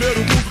 Brasil, primeiro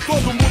mundo,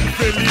 todo mundo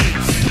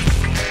feliz.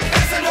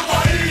 Esse é meu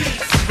país,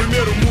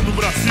 primeiro mundo,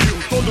 Brasil,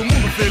 todo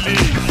mundo feliz.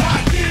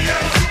 Aqui é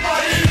nosso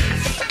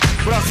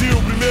país,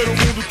 Brasil, primeiro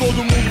mundo,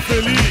 todo mundo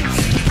feliz.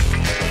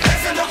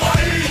 Esse é meu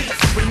país,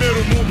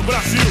 primeiro mundo,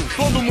 Brasil,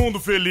 todo mundo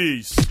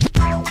feliz.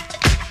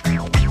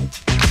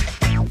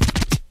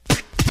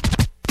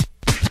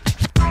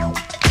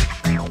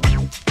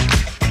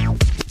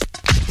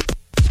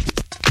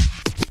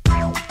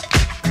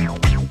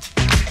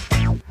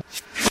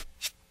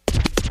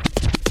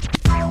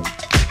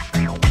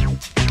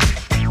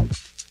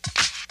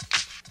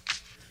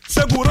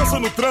 Segurança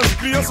no trânsito,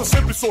 criança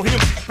sempre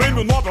sorrindo.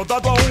 Prêmio Nobel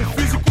dado a um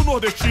físico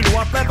nordestino.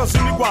 Atletas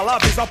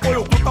inigualáveis,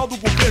 apoio total do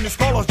governo.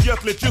 Escolas de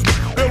atletismo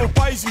pelo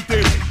país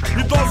inteiro.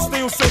 Idosos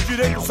têm os seus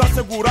direitos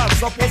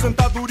assegurados.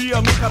 Aposentadoria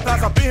nunca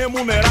atrasa, bem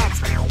remunerados.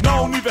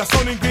 Na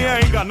Universal ninguém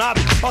é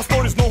enganado.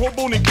 Pastores não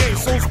roubam ninguém,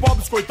 são os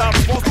pobres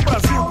coitados. Voz do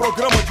Brasil,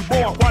 programa de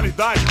boa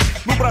qualidade.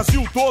 No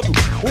Brasil todo,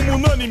 uma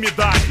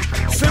unanimidade.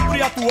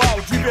 Sempre atual,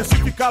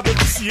 diversificado,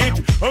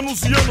 eficiente.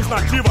 Anos e anos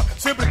nativa,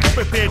 sempre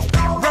competente.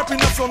 Rap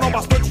nacional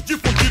bastante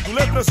difundido,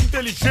 letras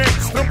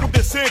inteligentes, trampo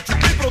decente,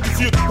 bem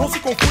produzido. Não se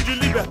confunde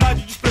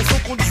liberdade de expressão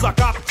com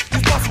desacato.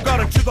 Espaço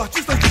garantido,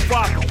 artistas de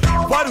fato.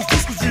 Vários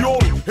discos de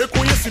ouro,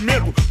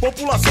 reconhecimento.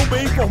 População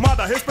bem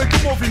informada, respeita o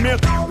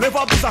movimento.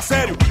 Levados a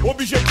sério,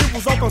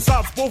 objetivos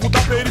alcançados. Povo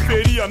da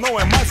periferia não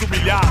é mais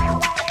humilhado.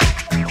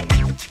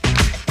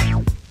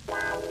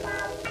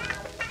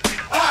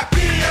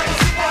 Aqui é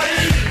nosso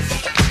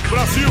país,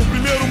 Brasil,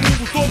 primeiro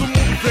mundo, todo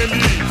mundo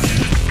feliz.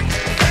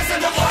 Esse é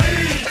meu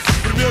país,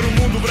 primeiro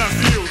mundo,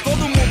 Brasil, todo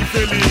mundo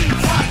feliz.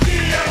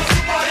 Aqui é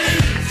nosso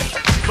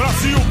país,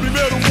 Brasil,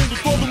 primeiro mundo,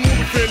 todo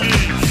mundo feliz.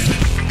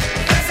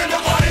 Esse é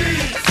meu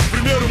país,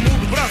 primeiro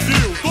mundo,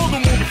 Brasil, todo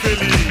mundo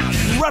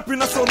feliz. Rap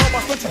nacional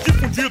bastante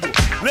difundido,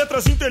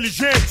 letras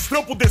inteligentes,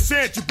 trampo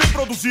decente, bem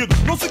produzido.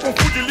 Não se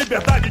confunde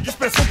liberdade de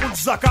expressão com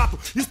desacato.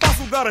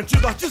 Espaço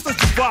garantido, artistas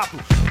de fato.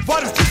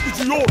 Vários discos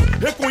de ouro,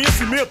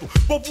 reconhecimento.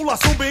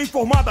 População bem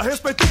informada,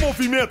 respeita o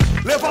movimento.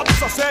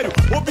 Levados a sério,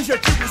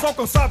 objetivos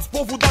alcançados.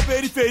 Povo da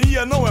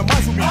periferia não é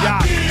mais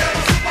humilhado. Aqui é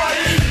nosso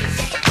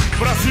país,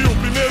 Brasil,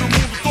 primeiro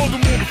mundo, todo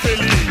mundo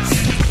feliz.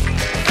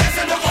 Esse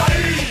é meu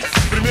país,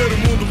 primeiro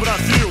mundo,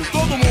 Brasil,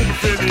 todo mundo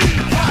feliz.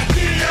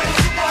 Aqui é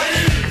nosso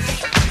país,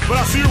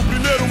 Brasil,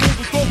 primeiro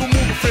mundo, todo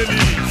mundo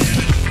feliz.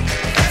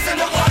 Esse é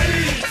meu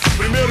país,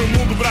 primeiro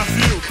mundo,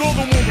 Brasil, todo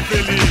mundo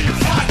feliz.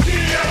 Aqui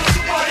é nosso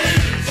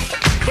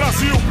país,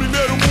 Brasil,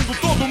 primeiro mundo,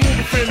 todo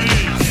mundo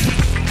feliz.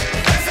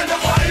 Esse é meu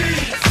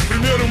país,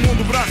 primeiro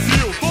mundo,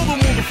 Brasil, todo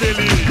mundo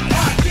feliz.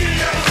 Aqui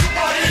é nosso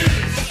país,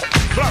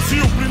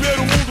 Brasil,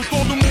 primeiro mundo,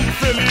 todo mundo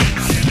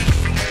feliz.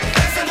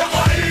 Esse é meu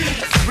país,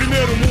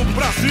 primeiro mundo,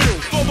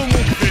 Brasil, todo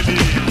mundo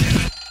feliz.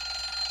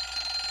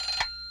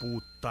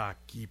 Puta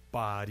que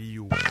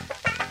pariu.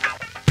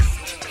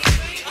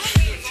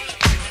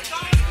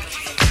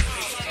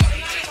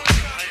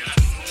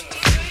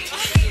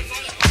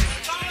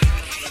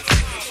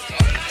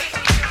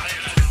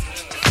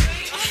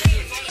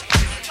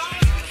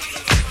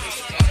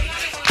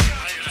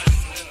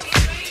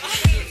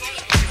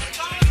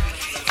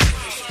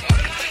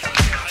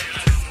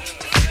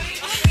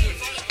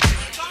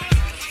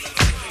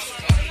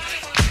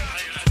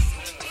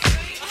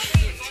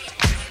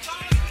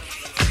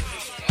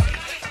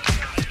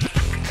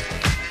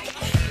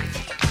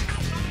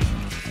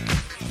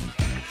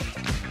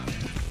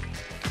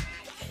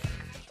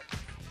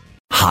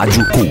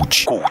 Rádio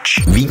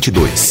Cult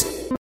 22.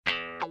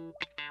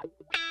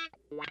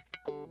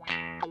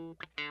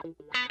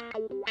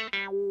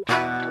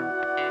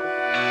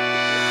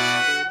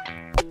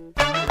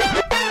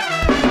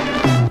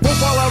 Vou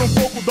falar um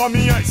pouco da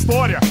minha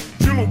história,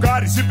 de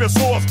lugares e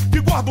pessoas que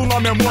guardo na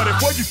memória.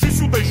 Foi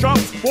difícil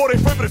deixá-los, porém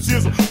foi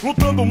preciso.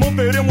 Lutando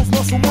manteremos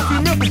nosso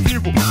movimento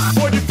vivo.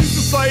 Foi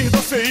difícil sair da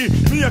CI,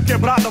 minha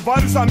quebrada.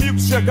 Vários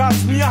amigos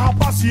chegados, minha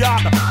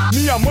rapaziada.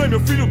 Minha mãe, meu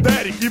filho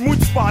Derek e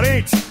muitos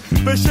parentes.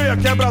 Deixei a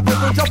quebrador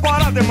onde a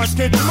parada é mais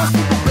quente. Mas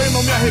tudo bem,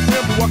 não me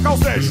arrependo, a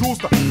causa é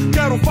justa.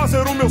 Quero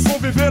fazer o meu som,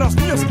 viver as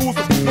minhas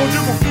custas. Não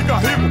digo ficar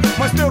rico,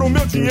 mas ter o meu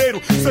meu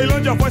dinheiro.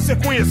 Ceilândia vai ser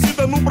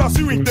conhecida no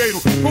Brasil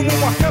inteiro como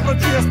uma quebra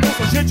de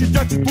responsa, gente de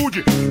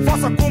atitude.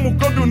 Faça como o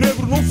Câmbio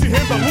Negro, não se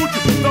renda, lute.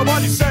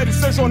 Trabalhe sério,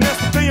 seja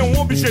honesto, tenha um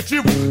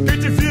objetivo. Quem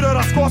te vira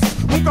as costas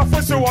nunca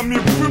foi seu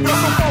amigo. Fui pra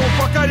São Paulo,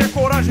 facaria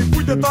coragem,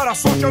 fui tentar a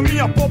sorte. A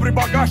minha pobre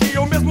bagagem,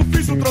 eu mesmo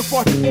fiz o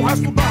transporte. Com o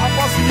resto da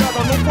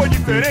rapaziada não foi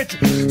diferente.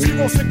 Se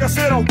você quer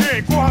ser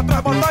alguém, corra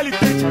atrás, batalha e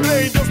tente.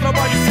 Crê em Deus,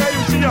 trabalhe sério,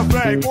 um dia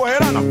velho,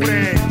 correrá na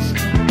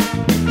frente.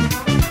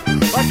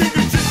 A quem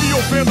critica e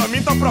ofenda,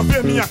 minta pra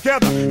ver minha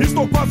queda.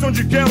 Estou quase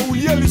onde quero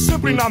e ele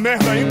sempre na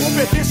merda.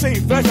 Incompetência,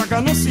 inveja,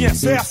 ganância em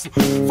excesso,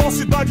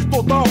 falsidade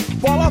total,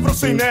 palavras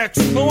sem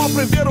nexo. Não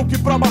aprenderam que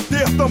pra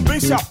bater também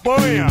se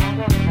apanha.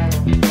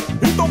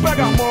 Então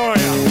pega a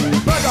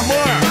manha, pega a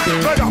manha,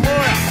 pega a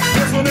manha.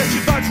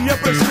 Desonestidade é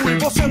prejuízo e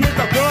você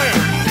nunca ganha.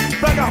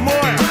 Pega a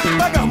manha,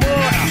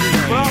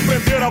 pra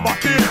aprender a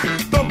bater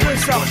também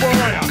se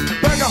apanha.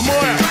 Pega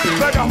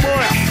a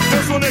manha,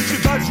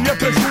 desonestidade é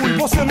prejuízo e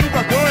você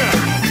nunca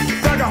ganha.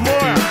 Pega a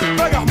manha,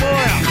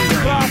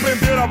 pra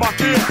aprender a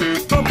bater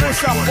também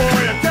se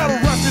apanha. Quero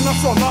rap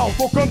nacional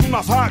tocando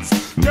nas rádios.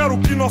 Quero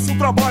que nosso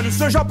trabalho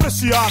seja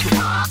apreciado.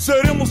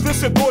 Seremos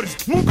vencedores,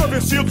 nunca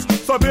vencidos.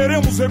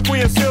 Saberemos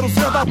reconhecer os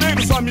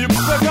verdadeiros amigos.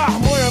 Pegar a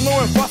manha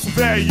não é fácil,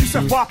 véi, isso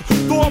é fato.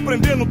 Tô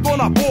aprendendo, tô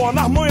na boa,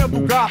 na manha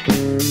do gato.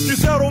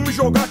 Quiseram me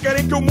jogar,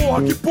 querem que eu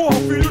morra. Que porra,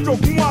 filho de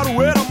algum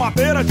aroeira.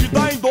 Madeira de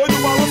dar em doido,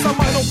 balança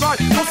mas não cai.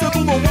 Você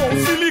do não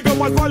morro, se liga,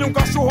 mas vale um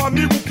cachorro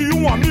amigo que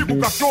um amigo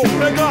cachorro.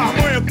 Pegar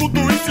a manha, tudo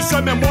isso, se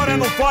a memória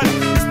não falha.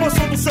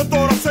 Expansão do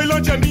setor, a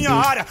Ceilândia é minha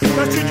área.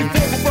 Teste de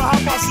fogo pra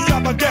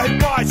rapaziada, guerra e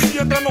paz. Se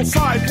entra não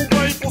sai,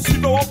 fuga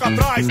impossível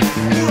Alcatraz.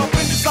 Por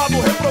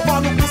aprendizado,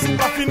 reprovar no curso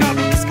pra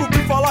afinado.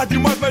 Descobrir falar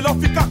demais, melhor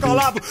ficar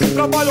calado.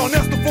 Trabalho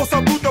honesto,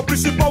 força bruta é o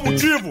principal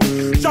motivo.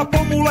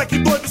 Japão, moleque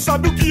doido,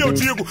 sabe o que eu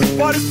digo.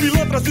 Vários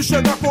pilantras e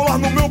chegar a colar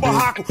no meu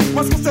barraco,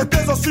 mas com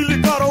certeza se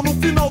ligaram no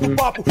final do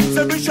papo.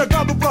 Ser bem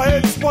chegado pra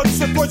eles pode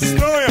ser coisa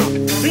estranha.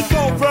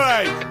 Então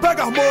véi,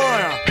 pega a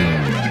manha.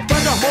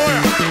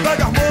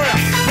 Pega a manha,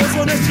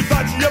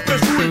 desonestidade é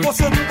prejuízo e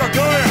você nunca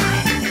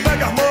ganha.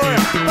 Pega a manha,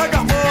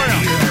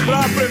 pra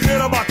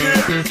aprender a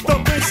bater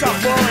também se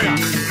apanha.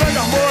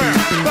 Pega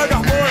a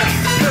manha,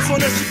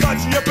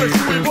 desonestidade é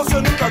prejuízo e você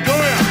nunca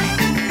ganha.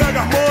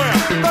 Pega a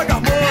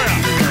manha,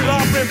 pra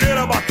aprender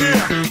a bater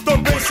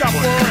também se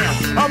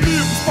apanha.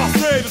 Amigos,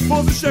 parceiros,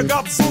 fãs e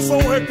chegados, são só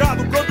um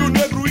recado. Câmbio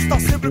Negro está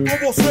sempre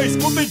com vocês.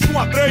 Contem de 1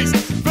 a 3,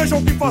 vejam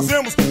o que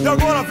fazemos e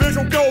agora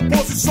vejam o que a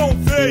oposição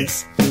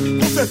fez.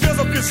 Com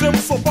certeza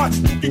fizemos só parte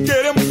do que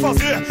queremos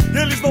fazer.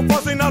 Eles não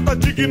fazem nada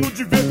digno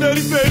de ver.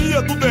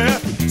 Periferia do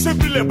DF,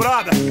 sempre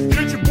lembrada.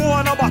 Gente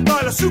boa na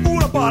batalha,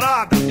 segura a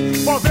parada.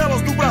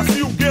 Favelas do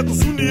Brasil, guetos,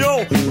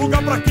 união.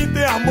 Lugar pra quem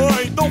tem a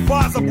mãe, então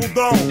vaza,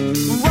 bundão.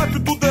 O rap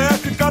do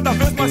DF cada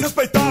vez mais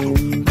respeitado.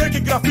 Break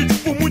grafite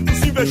por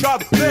muitos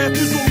invejado.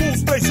 DF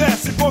Zulus,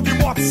 3S, Gog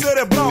Morte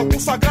Cerebral.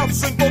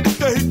 Consagrados em todo o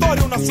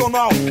território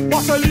nacional.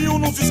 Marcelinho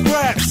nos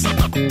squares,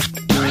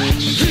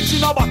 hit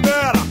na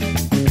batera,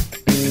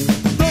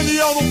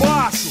 Daniel no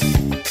baixo,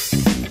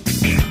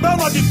 Bel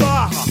na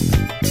guitarra,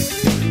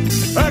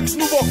 X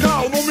no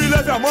vocal, não me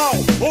leve a mal,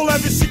 ou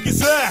leve se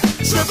quiser,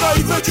 chega aí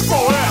e vê de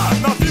qual é.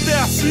 Na vida é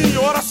assim,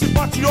 hora se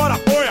bate, hora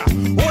apanha.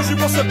 Hoje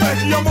você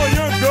perde e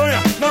amanhã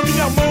ganha. Na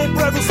minha mão o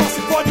prego só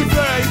se pode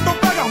ver, então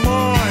pega a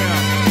manha.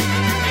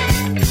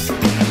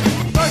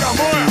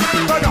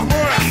 Pega a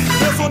manha,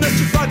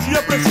 desonestidade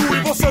é prejuízo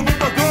e você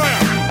nunca ganha.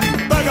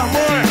 Pega a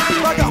manha,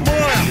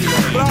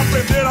 pra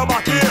aprender a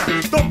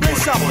bater também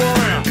se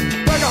apanha.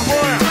 Pega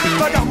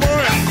a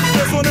manha,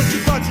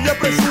 desonestidade é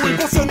prejuízo e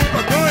você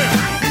nunca ganha.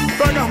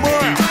 Pega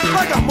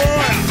a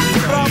manha,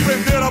 pra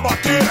aprender a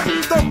bater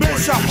também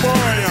se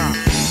apanha.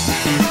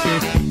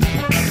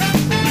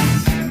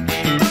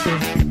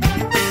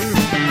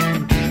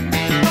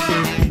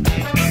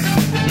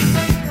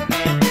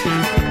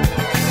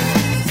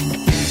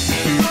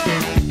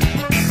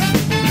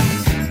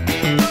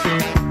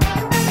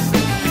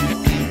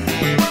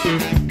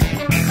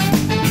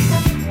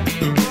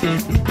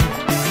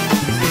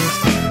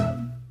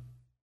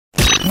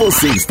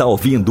 Você está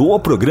ouvindo o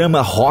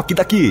programa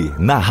Rockdaqui,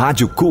 na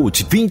Rádio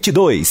Cult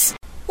 22.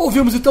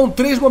 Ouvimos então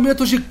 3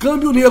 momentos de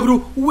Câmbio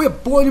Negro, o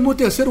epônimo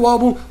terceiro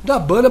álbum da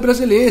banda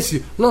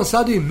brasileira,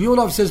 lançado em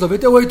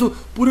 1998,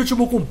 por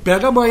último com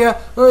Pega a Manha,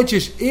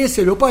 antes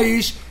Esse é Meu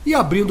País e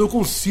abrindo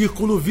com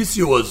Círculo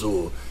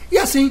Vicioso. E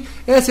assim,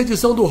 essa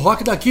edição do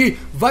Rockdaqui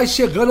vai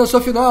chegando à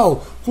sua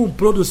final, com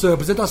produção e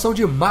apresentação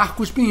de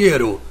Marcos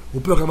Pinheiro. O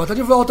programa está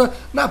de volta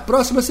na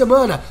próxima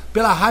semana,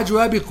 pela Rádio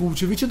Web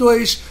Cult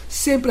 22,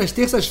 sempre às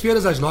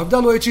terças-feiras às 9 da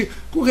noite,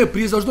 com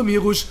reprise aos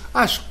domingos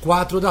às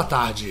 4 da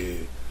tarde.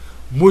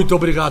 Muito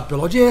obrigado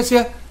pela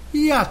audiência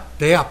e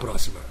até a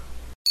próxima.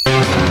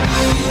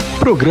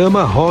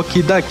 Programa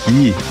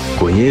Rockdaqui.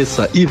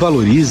 Conheça e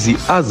valorize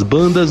as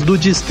bandas do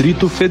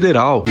Distrito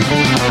Federal.